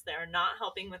coconuts. They're not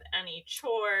helping with any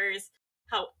chores.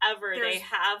 However, they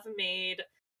have made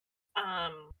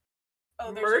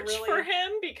merch for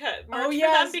him because Oh for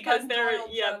yes, them because Bud they're Doyle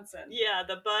Johnson.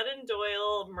 the Bud and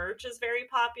Doyle merch is very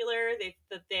popular. They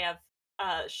have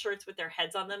shirts with their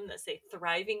heads on them that say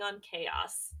 "Thriving on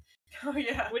Chaos." Oh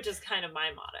yeah, which is kind of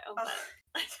my motto.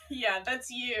 Yeah, that's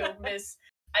you, Miss.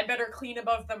 I better clean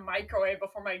above the microwave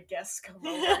before my guests come over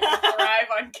and thrive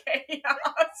on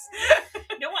chaos.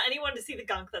 You don't want anyone to see the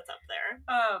gunk that's up there.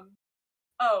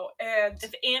 Oh, and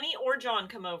if Annie or John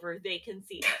come over, they can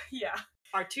see it. Yeah.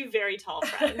 Our two very tall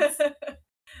friends.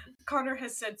 Connor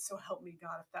has said, "So help me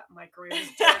God, if that microwave is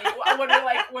dirty."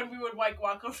 when we would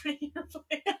walk over to your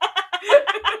place.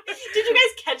 Did you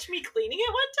guys catch me cleaning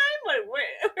it one time?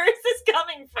 Where is this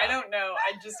coming from? I don't know.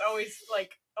 I just always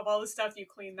of all the stuff you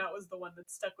clean, that was the one that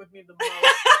stuck with me the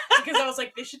most because I was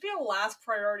like, this should be a last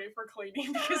priority for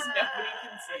cleaning because nobody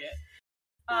can see it.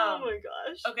 Oh my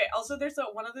gosh. Okay. Also, there's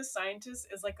one of the scientists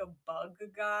is like a bug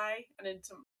guy, an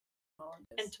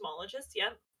entomologist.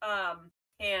 Yep.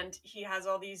 And he has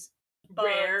all these bugs,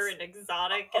 rare and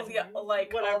exotic, and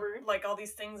whatever, all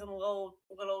these things in little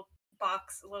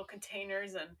box, little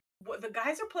containers, and the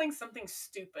guys are playing something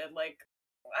stupid,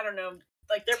 I don't know,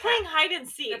 they're playing hide and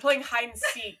seek. They're playing hide and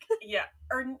seek, yeah.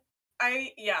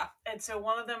 And so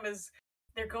one of them is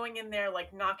they're going in there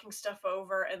knocking stuff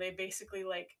over, and they basically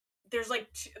there's a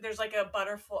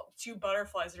butterfly, two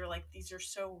butterflies that are these are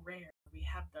so rare, we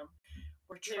have them.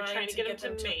 We're trying to get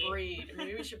them to breed.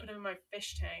 Maybe we should put them in my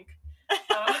fish tank.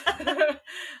 I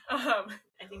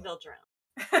think they'll drown.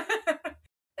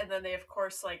 And then they, of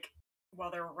course,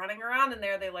 while they're running around in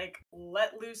there, they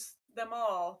let loose them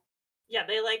all. Yeah,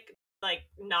 they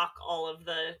knock all of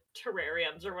the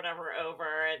terrariums or whatever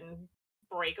over and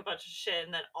break a bunch of shit,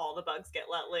 and then all the bugs get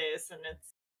let loose, and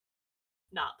it's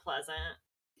not pleasant.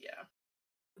 Yeah.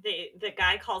 The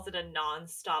guy calls it a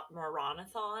non-stop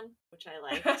moranathon, which I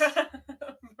liked.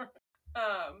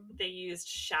 They used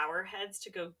shower heads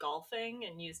to go golfing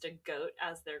and used a goat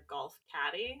as their golf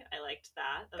caddy. I liked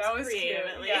that. That was creative,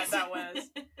 cute. at least. Yeah, that was.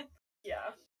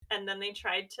 Yeah. And then they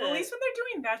tried to... Well, at least when they're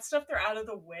doing that stuff, they're out of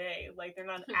the way. They're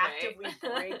not actively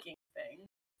breaking things.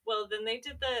 Well, then they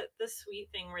did the sweet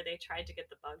thing where they tried to get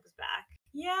the bugs back.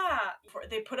 Yeah.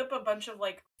 They put up a bunch of,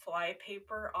 fly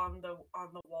paper on the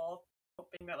wall,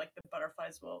 hoping that, the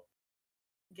butterflies will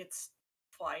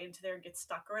fly into there and get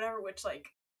stuck or whatever, which,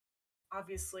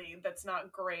 obviously that's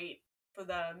not great for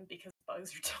them because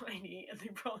bugs are tiny and they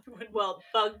probably wouldn't. Well,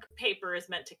 bug paper is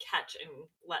meant to catch and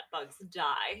let bugs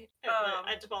die. And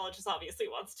the entomologist obviously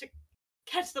wants to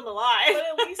catch them alive. But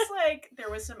at least, there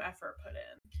was some effort put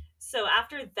in. So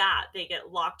after that, they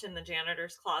get locked in the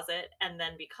janitor's closet, and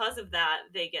then because of that,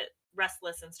 they get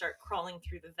restless and start crawling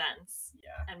through the vents.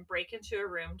 Yeah. And break into a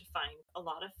room to find a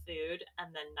lot of food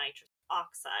and then nitrous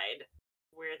oxide,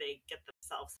 where they get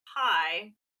themselves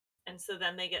high. And so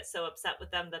then they get so upset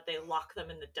with them that they lock them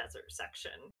in the desert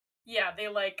section. Yeah, they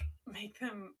make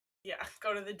them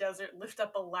go to the desert, lift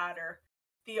up a ladder,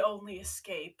 the only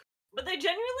escape. But they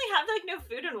genuinely have no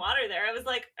food and water there. I was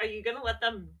like, are you gonna let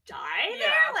them die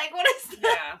there? What is that?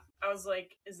 Yeah. I was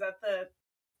like, is that the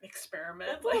experiment?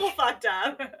 That's a little fucked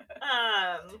up.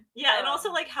 Yeah, and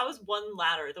also how is one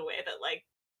ladder the way that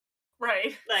right.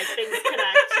 Things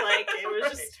connect? It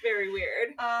was just very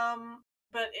weird.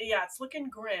 But yeah, it's looking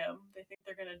grim. They think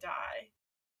they're gonna die.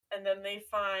 And then they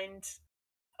find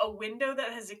a window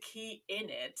that has a key in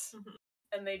it. Mm-hmm.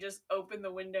 And they just open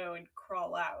the window and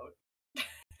crawl out.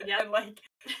 Yeah. And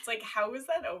it's how is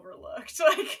that overlooked?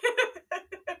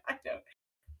 I don't.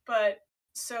 But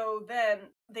so then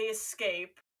they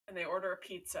escape and they order a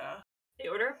pizza. They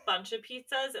order a bunch of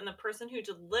pizzas, and the person who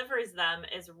delivers them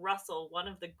is Russell, one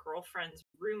of the girlfriend's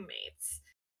roommates.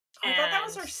 I thought that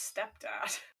was her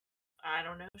stepdad. I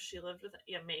don't know. She lived with...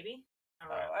 Yeah, maybe.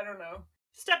 I don't know.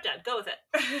 Stepdad. Go with it.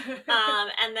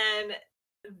 And then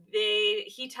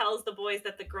he tells the boys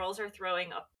that the girls are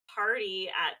throwing a party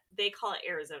at... They call it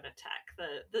Arizona Tech.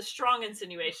 The strong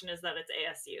insinuation is that it's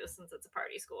ASU, since it's a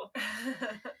party school.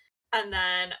 And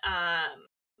then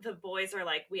the boys are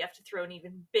like, we have to throw an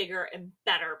even bigger and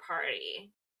better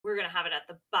party. We're going to have it at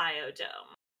the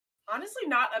Biodome. Honestly,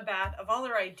 not a bad... Of all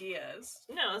their ideas.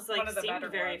 No, it's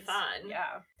seemed very fun.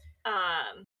 Yeah.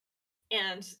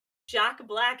 And Jack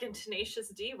Black and Tenacious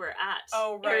D were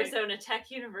at Arizona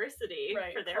Tech University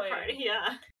for their party.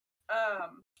 Yeah.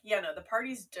 Yeah, no, the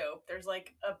party's dope. There's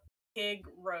a pig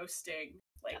roasting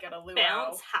at a luau.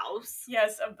 Bounce house.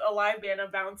 Yes, a live band, a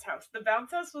bounce house. The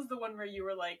bounce house was the one where you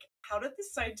were like, how did the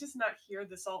scientists not hear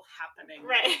this all happening?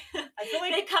 Right. I feel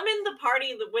they come in the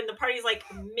party when the party's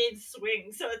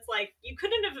mid-swing, so it's you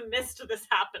couldn't have missed this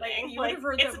happening. You would have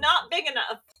heard it's not big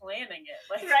enough. Planning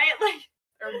it. Right?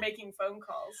 or making phone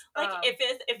calls. Like,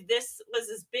 if this was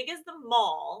as big as the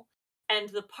mall, and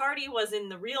the party was in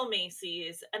the real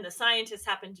Macy's, and the scientists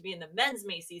happened to be in the men's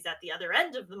Macy's at the other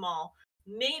end of the mall,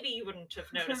 maybe you wouldn't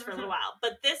have noticed for a little while.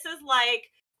 But this is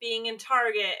like being in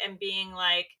Target and being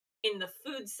like in the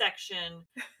food section,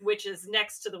 which is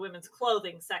next to the women's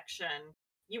clothing section.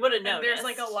 You would have noticed. And there's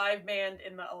like a live band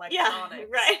in the electronics. Yeah,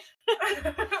 right.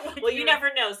 Like well, you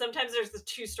never know. Sometimes there's the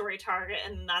 2-story Target,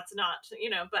 and that's not,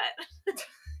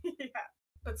 but. Yeah.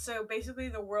 But so basically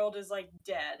the world is like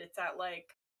dead. It's at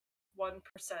like 1%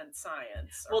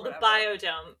 science. Well, the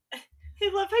biodome. I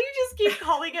love how you just keep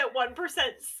calling it 1%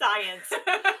 science.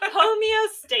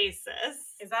 Homeostasis.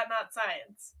 Is that not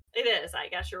science? It is. I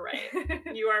guess you're right.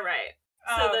 You are right.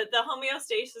 So the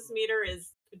homeostasis meter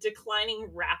is declining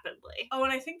rapidly. Oh,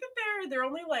 and I think that they're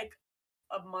only like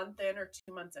a month in or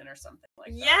 2 months in or something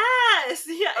like that. Yes!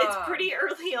 Yeah, it's pretty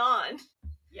early on.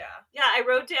 Yeah. Yeah, I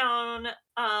wrote down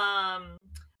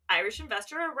Irish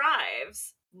investor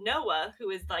arrives. Noah, who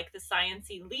is like the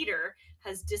science-y leader,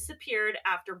 has disappeared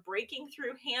after breaking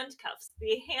through handcuffs.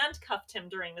 They handcuffed him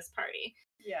during this party.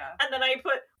 Yeah. And then I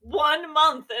put 1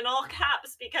 month in all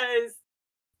caps because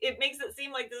it makes it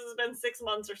seem like this has been 6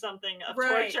 months or something of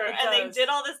torture. And they did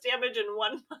all this damage in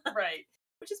 1 month. Right.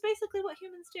 Which is basically what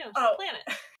humans do to the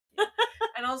planet.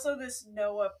 And also this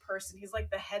Noah person, he's like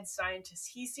the head scientist.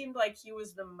 He seemed like he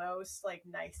was the most like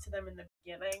nice to them in the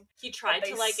beginning. He tried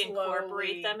to like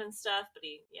incorporate them and stuff, but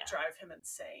drive him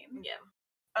insane.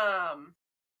 Yeah.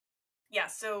 Yeah,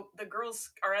 so the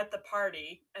girls are at the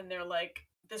party and they're like,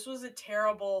 this was a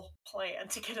terrible plan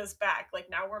to get us back. Like,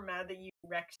 now we're mad that you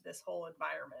wrecked this whole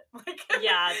environment. Like,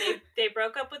 yeah, they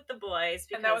broke up with the boys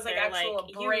because and that was like actual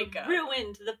breakup. You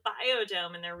ruined the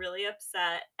biodome, and they're really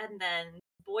upset. And then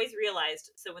boys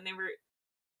realized, so when they were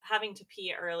having to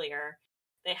pee earlier,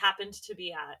 they happened to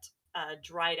be at a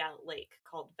dried out lake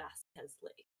called Vasquez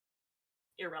Lake.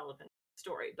 Irrelevant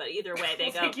story, but either way,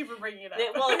 they go. Thank you for bringing it up.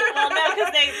 Well, no,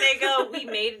 because they go.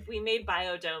 We made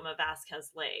biodome of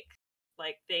Vasquez Lake.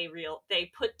 Like they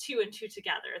put 2 and 2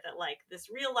 together that like this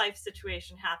real life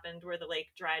situation happened where the lake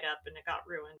dried up and it got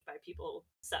ruined by people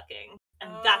sucking,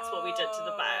 and that's what we did to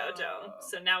the biodome.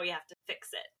 So now we have to fix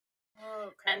it.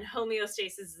 Okay. And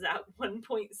homeostasis is at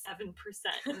 1.7%,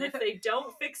 and if they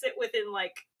don't fix it within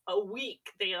like a week,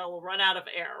 they'll run out of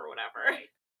air or whatever. Right.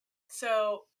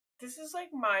 So this is like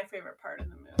my favorite part of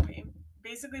the movie.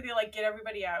 Basically, they like get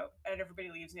everybody out and everybody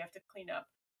leaves, and you have to clean up.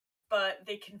 But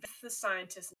they convince the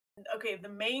scientists. Okay, the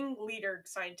main leader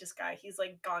scientist guy, he's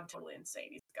like gone totally insane.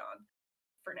 He's gone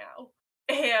for now.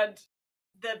 And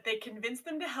that they convinced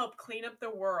them to help clean up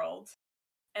the world.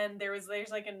 And there's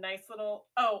like a nice little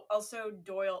also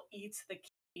Doyle eats the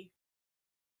key.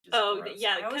 Oh,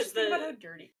 yeah, I always think about how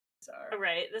dirty keys are.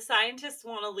 Right. The scientists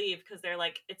want to leave because they're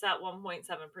like, it's at 1.7%.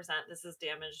 This is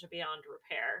damaged beyond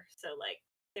repair. So like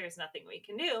there's nothing we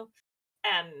can do.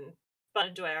 And Bud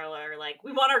and Doyle are like,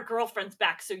 we want our girlfriends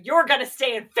back, so you're gonna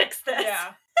stay and fix this.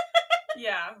 Yeah.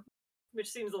 Yeah. Which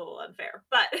seems a little unfair,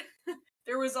 but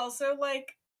there was also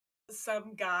like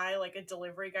some guy, like a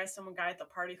delivery guy, some guy at the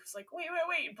party who's like, wait,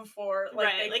 before like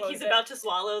right, like he's about to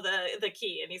swallow the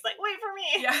key, and he's like, wait for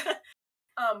me. Yeah.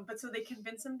 But so they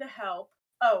convince him to help.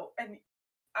 Oh, and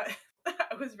I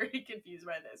was very confused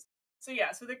by this. So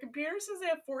yeah, so the computer says they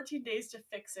have 14 days to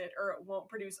fix it, or it won't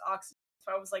produce oxygen.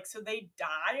 So I was like, so they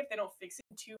die if they don't fix it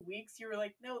in 2 weeks? You were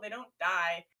like, no, they don't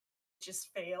die. It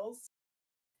just fails.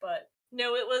 But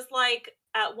no, it was like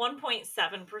at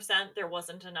 1.7%, there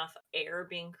wasn't enough air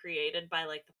being created by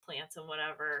like the plants and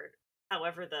whatever,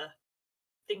 however the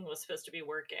thing was supposed to be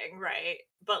working, right?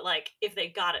 But like if they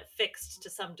got it fixed to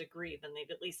some degree, then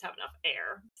they'd at least have enough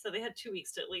air. So they had 2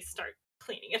 weeks to at least start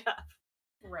cleaning it up.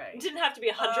 Right. It didn't have to be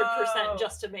 100%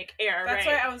 just to make air, that's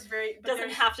right? Why I was very... It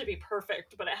doesn't have to be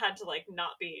perfect, but it had to like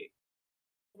not be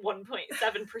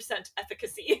 1.7%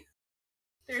 efficacy.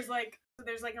 There's like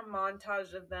a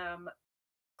montage of them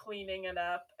cleaning it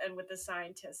up and with the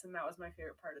scientists, and that was my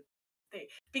favorite part of the thing.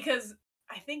 Because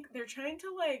I think they're trying to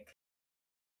like...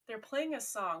 They're playing a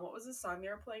song. What was the song they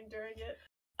were playing during it?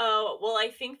 Oh, well, I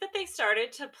think that they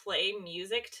started to play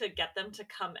music to get them to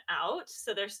come out.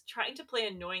 So they're trying to play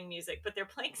annoying music, but they're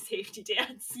playing Safety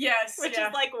Dance. Yes. Which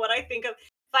is like what I think of.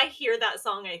 If I hear that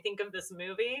song, I think of this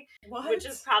movie. What? Which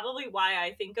is probably why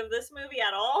I think of this movie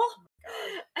at all.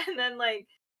 Oh, and then like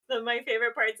my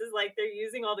favorite parts is like they're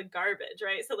using all the garbage,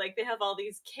 right? So like they have all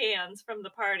these cans from the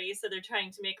party. So they're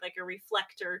trying to make like a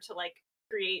reflector to like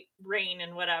create rain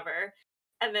and whatever.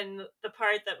 And then the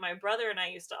part that my brother and I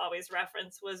used to always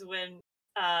reference was when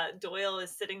Doyle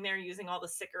is sitting there using all the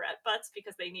cigarette butts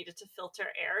because they needed to filter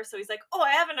air. So he's like, oh,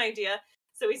 I have an idea.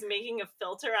 So he's making a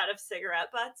filter out of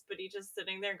cigarette butts, but he's just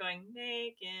sitting there going,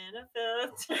 making a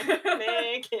filter,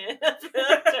 making a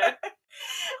filter.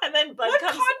 And then Bud What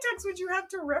comes. context would you have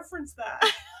to reference that?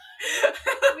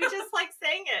 We just like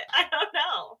saying it. I don't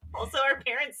know. Also, our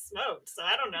parents smoked, so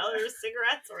I don't know. There's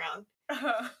cigarettes around.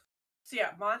 So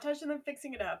yeah, montage of them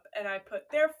fixing it up, and I put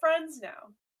they're friends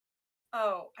now.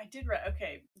 Oh, I did read.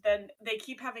 Okay, then they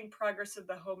keep having progress of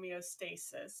the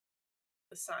homeostasis,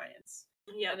 the science.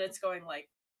 Yeah, And it's going like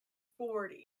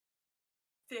 40,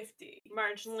 50.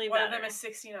 marginally One better. of them is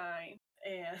 69,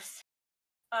 and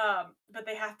but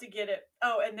they have to get it.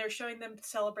 Oh, and they're showing them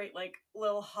celebrate like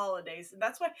little holidays, and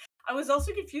that's why I was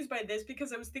also confused by this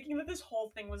because I was thinking that this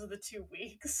whole thing was the 2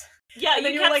 weeks. Yeah, And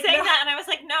then you you were kept like, saying no. that, and I was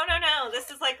like, no,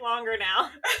 this is like longer now.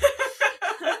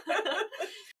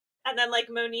 And then like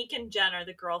Monique and Jen are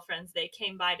the girlfriends. They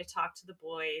came by to talk to the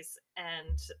boys,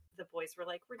 and the boys were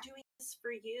like, "We're doing this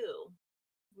for you.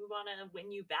 We want to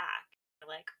win you back." They're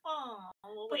like, "Oh,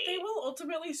 well, But wait." they will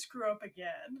ultimately screw up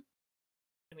again.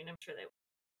 I mean, I'm sure they will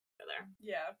go there.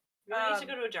 Yeah. We need to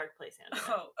go to a dark place,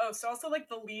 Andrea. So also like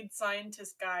the lead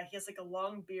scientist guy, he has like a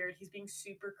long beard. He's being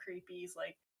super creepy. He's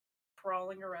like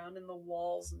crawling around in the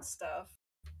walls and stuff.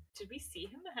 Did we see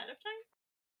him ahead of time?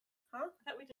 Huh? I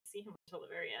thought we didn't see him until the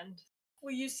very end.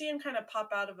 Well, you see him kind of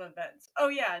pop out of events. Oh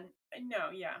yeah,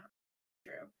 no, yeah,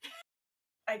 true.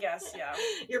 I guess, yeah.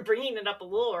 You're bringing it up a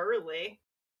little early.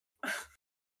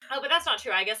 Oh, but that's not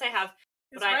true. I guess I have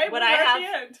It's what right when I we're at have.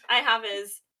 the end. I have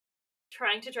is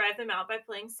trying to drive them out by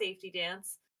playing safety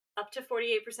dance. Up to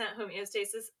 48%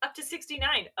 homeostasis. Up to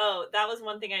 69. Oh, that was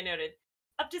one thing I noted.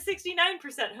 Up to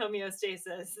 69%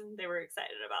 homeostasis. They were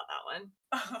excited about that one.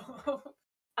 Oh.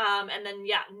 And then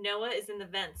yeah, Noah is in the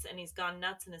vents and he's gone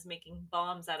nuts and is making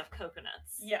bombs out of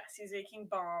coconuts. Yes, he's making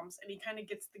bombs, and he kind of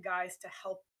gets the guys to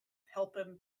help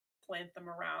him plant them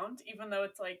around, even though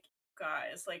it's like,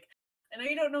 guys, like, I know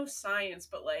you don't know science,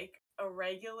 but like a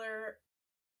regular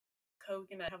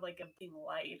coconut have like a big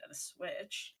light and a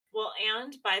switch. Well,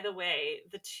 and by the way,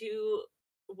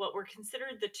 what were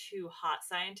considered the 2 hot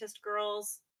scientist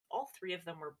girls, all 3 of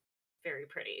them were very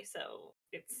pretty, so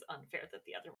it's unfair that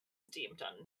the other one was deemed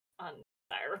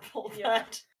undesirable, Yeah.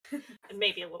 but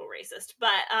maybe a little racist.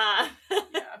 But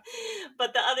Yeah.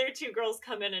 but the other 2 girls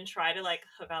come in and try to like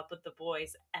hook up with the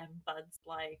boys, and Bud's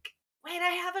like, "Wait,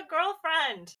 I have a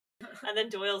girlfriend." And then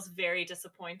Doyle's very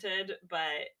disappointed,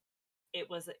 but it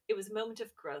was a moment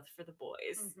of growth for the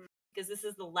boys because this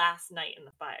is the last night in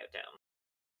the biodome.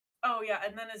 Oh yeah,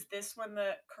 and then is this when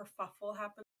the kerfuffle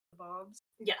happens with the bombs?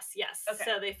 Yes. Okay.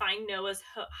 So they find Noah's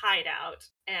hideout,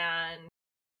 and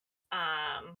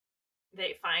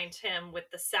they find him with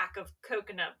the sack of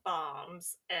coconut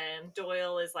bombs, and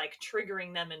Doyle is like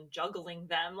triggering them and juggling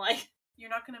them like. You're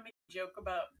not gonna make a joke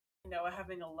about Noah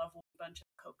having a lovely bunch of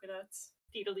coconuts?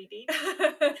 Deedly dee.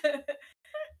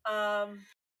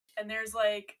 And there's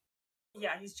like,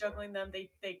 yeah, he's juggling them. He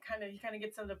kind of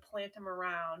gets them to plant him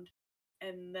around,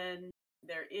 and then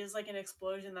there is like an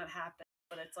explosion that happens,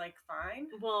 but it's like fine.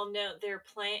 Well, no, they're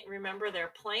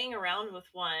playing around with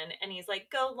one, and he's like,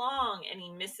 "Go long," and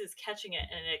he misses catching it,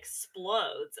 and it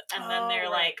explodes, and then they're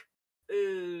like,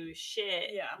 "Ooh,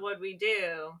 shit, yeah, what'd we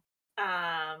do?"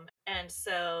 And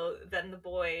so then the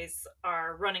boys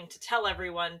are running to tell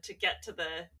everyone to get to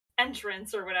the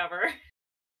entrance or whatever.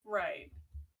 Right.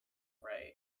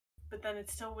 But then it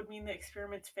still would mean the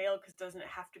experiments fail, because doesn't it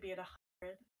have to be at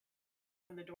 100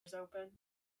 when the doors open?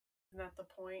 Isn't that the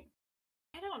point?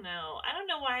 I don't know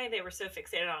why they were so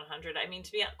fixated on 100. I mean,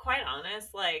 to be quite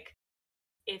honest, like,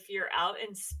 if you're out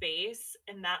in space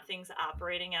and that thing's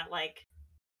operating at like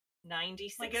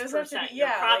 96%, you're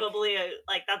probably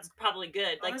that's probably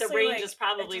good. Like, honestly, the range is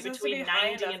probably between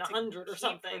 90 and 100 or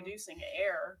something. Producing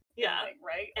air, yeah,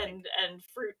 right, and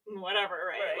fruit and whatever,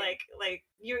 right? Like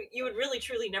you would really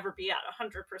truly never be at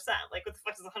 100%. Like, what the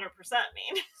fuck does 100%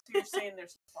 mean? So you're saying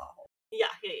there's a plot hole? Yeah.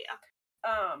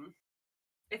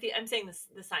 I'm saying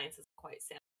the science is quite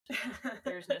sound.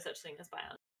 There's no such thing as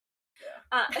biology.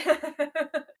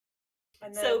 Yeah.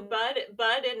 And then, so Bud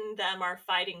and them are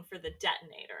fighting for the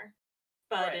detonator.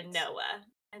 Bud and Noah.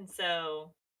 And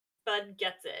so Bud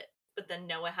gets it, but then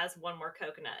Noah has one more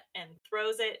coconut and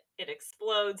throws it. It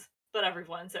explodes, but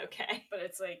everyone's okay. But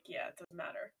it's like, yeah, it doesn't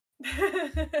matter.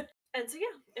 And so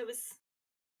yeah, it was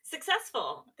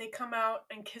successful. They come out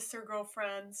and kiss their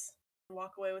girlfriends and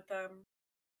walk away with them.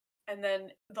 And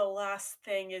then the last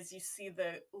thing is you see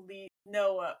the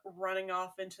Noah running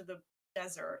off into the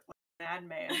desert like a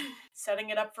madman, setting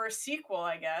it up for a sequel,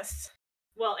 I guess.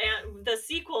 Well, and the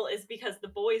sequel is because the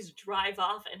boys drive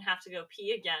off and have to go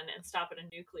pee again and stop at a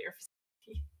nuclear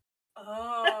facility.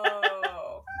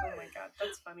 Oh my god,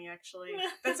 that's funny. funny, actually.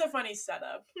 That's a funny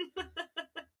setup.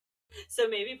 So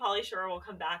maybe Pauly Shore will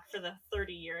come back for the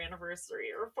 30-year anniversary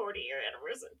or 40-year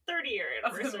anniversary, 30-year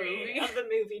anniversary of the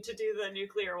movie to do the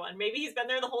nuclear one. Maybe he's been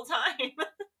there the whole time.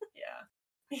 Yeah.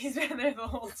 He's been there the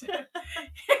whole time.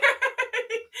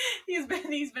 he's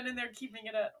been in there keeping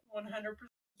it at 100%.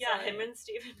 Yeah, him and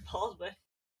Stephen Baldwin.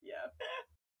 Yeah.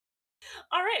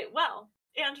 All right, well,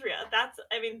 Andrea, that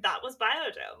was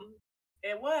Biodome.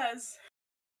 It was.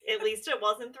 At least it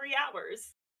wasn't 3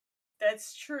 hours.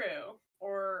 That's true.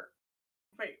 Or,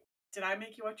 wait, did I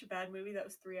make you watch a bad movie that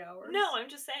was 3 hours? No, I'm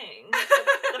just saying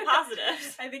the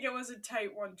positives. I think it was a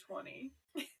tight 120.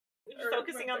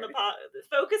 Focusing on the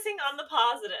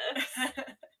positives.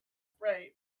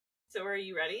 Right. So are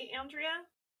you ready, Andrea?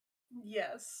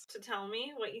 Yes. To tell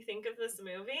me what you think of this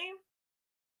movie?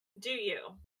 Do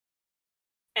you?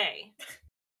 A.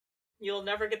 You'll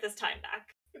never get this time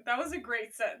back. That was a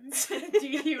great sentence. Do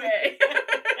you A?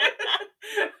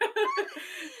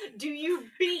 Do you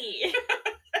B?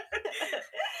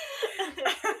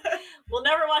 We'll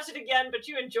never watch it again, but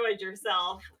you enjoyed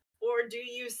yourself. Or do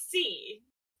you C?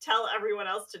 Tell everyone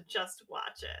else to just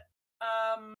watch it.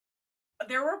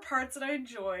 There were parts that I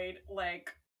enjoyed,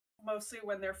 like mostly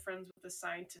when they're friends with the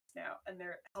scientist now, and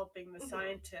they're helping the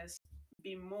scientist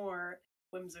be more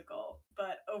whimsical.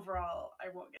 But overall, I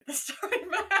won't get this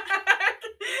time back.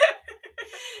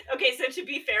 Okay, so to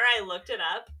be fair, I looked it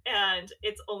up, and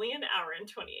it's only an hour and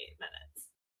 28 minutes.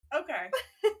 Okay.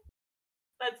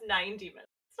 That's 90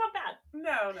 minutes. It's not bad.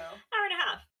 No. Hour and a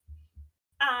half.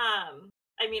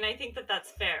 I mean, I think that's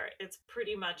fair. It's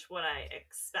pretty much what I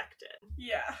expected.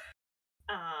 Yeah.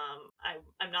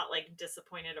 I'm not like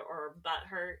disappointed or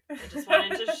butthurt. I just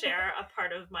wanted to share a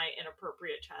part of my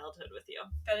inappropriate childhood with you.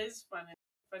 That is funny.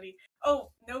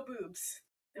 Oh, no boobs.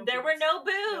 There were no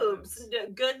boobs.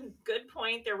 Good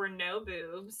point. There were no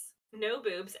boobs. No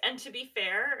boobs. And to be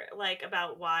fair, like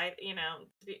about why,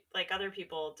 like other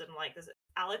people didn't like this.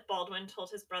 Alec Baldwin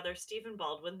told his brother Stephen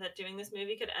Baldwin that doing this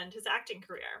movie could end his acting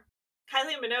career.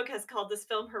 Kylie Minogue has called this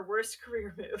film her worst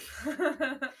career move.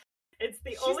 It's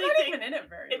the only thing even in it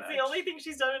very much. It's the only thing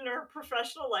she's done in her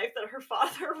professional life that her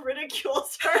father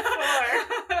ridicules her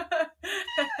for.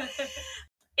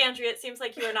 Andrea, it seems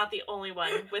like you are not the only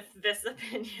one with this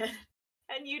opinion.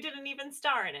 And you didn't even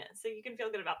star in it, so you can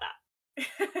feel good about that.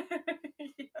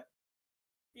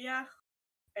 Yeah.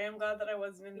 I am glad that I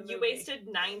wasn't in the movie. You wasted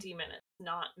 90 minutes,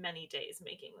 not many days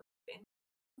making the movie.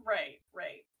 Right.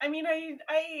 I mean, I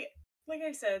like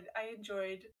I said, I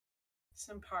enjoyed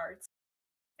some parts.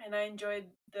 And I enjoyed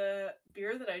the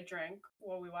beer that I drank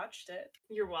while we watched it.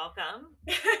 You're welcome.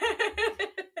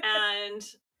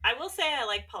 And I will say I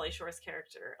like Pauly Shore's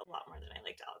character a lot more than I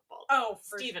liked Alec Baldwin. Oh,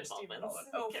 for Stephen sure. Baldwin's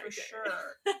Oh, character. for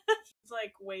sure. He's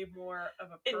like way more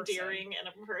of a person. Endearing and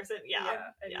a person.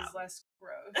 Yeah. And he's less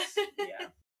gross.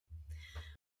 Yeah.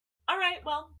 All right.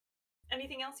 Well,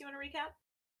 anything else you want to recap?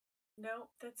 No,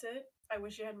 that's it. I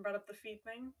wish you hadn't brought up the feet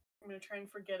thing. I'm going to try and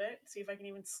forget it. See if I can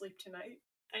even sleep tonight.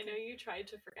 I know you tried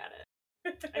to forget it.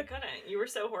 I couldn't. You were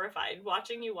so horrified.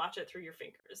 Watching you watch it through your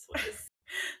fingers was...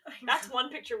 That's one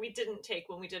picture we didn't take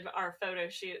when we did our photo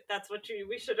shoot. That's what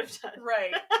we should have done.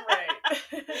 Right.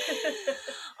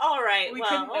 All right. We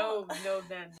couldn't know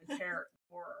then the terror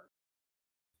horror.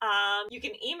 You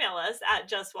can email us at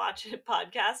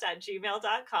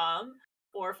justwatchitpodcast@gmail.com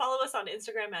or follow us on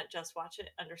Instagram at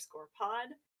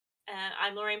justwatchit_pod. And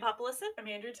I'm Lorraine Populison. I'm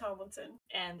Andrea Tomlinson.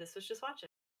 And this was Just Watch It.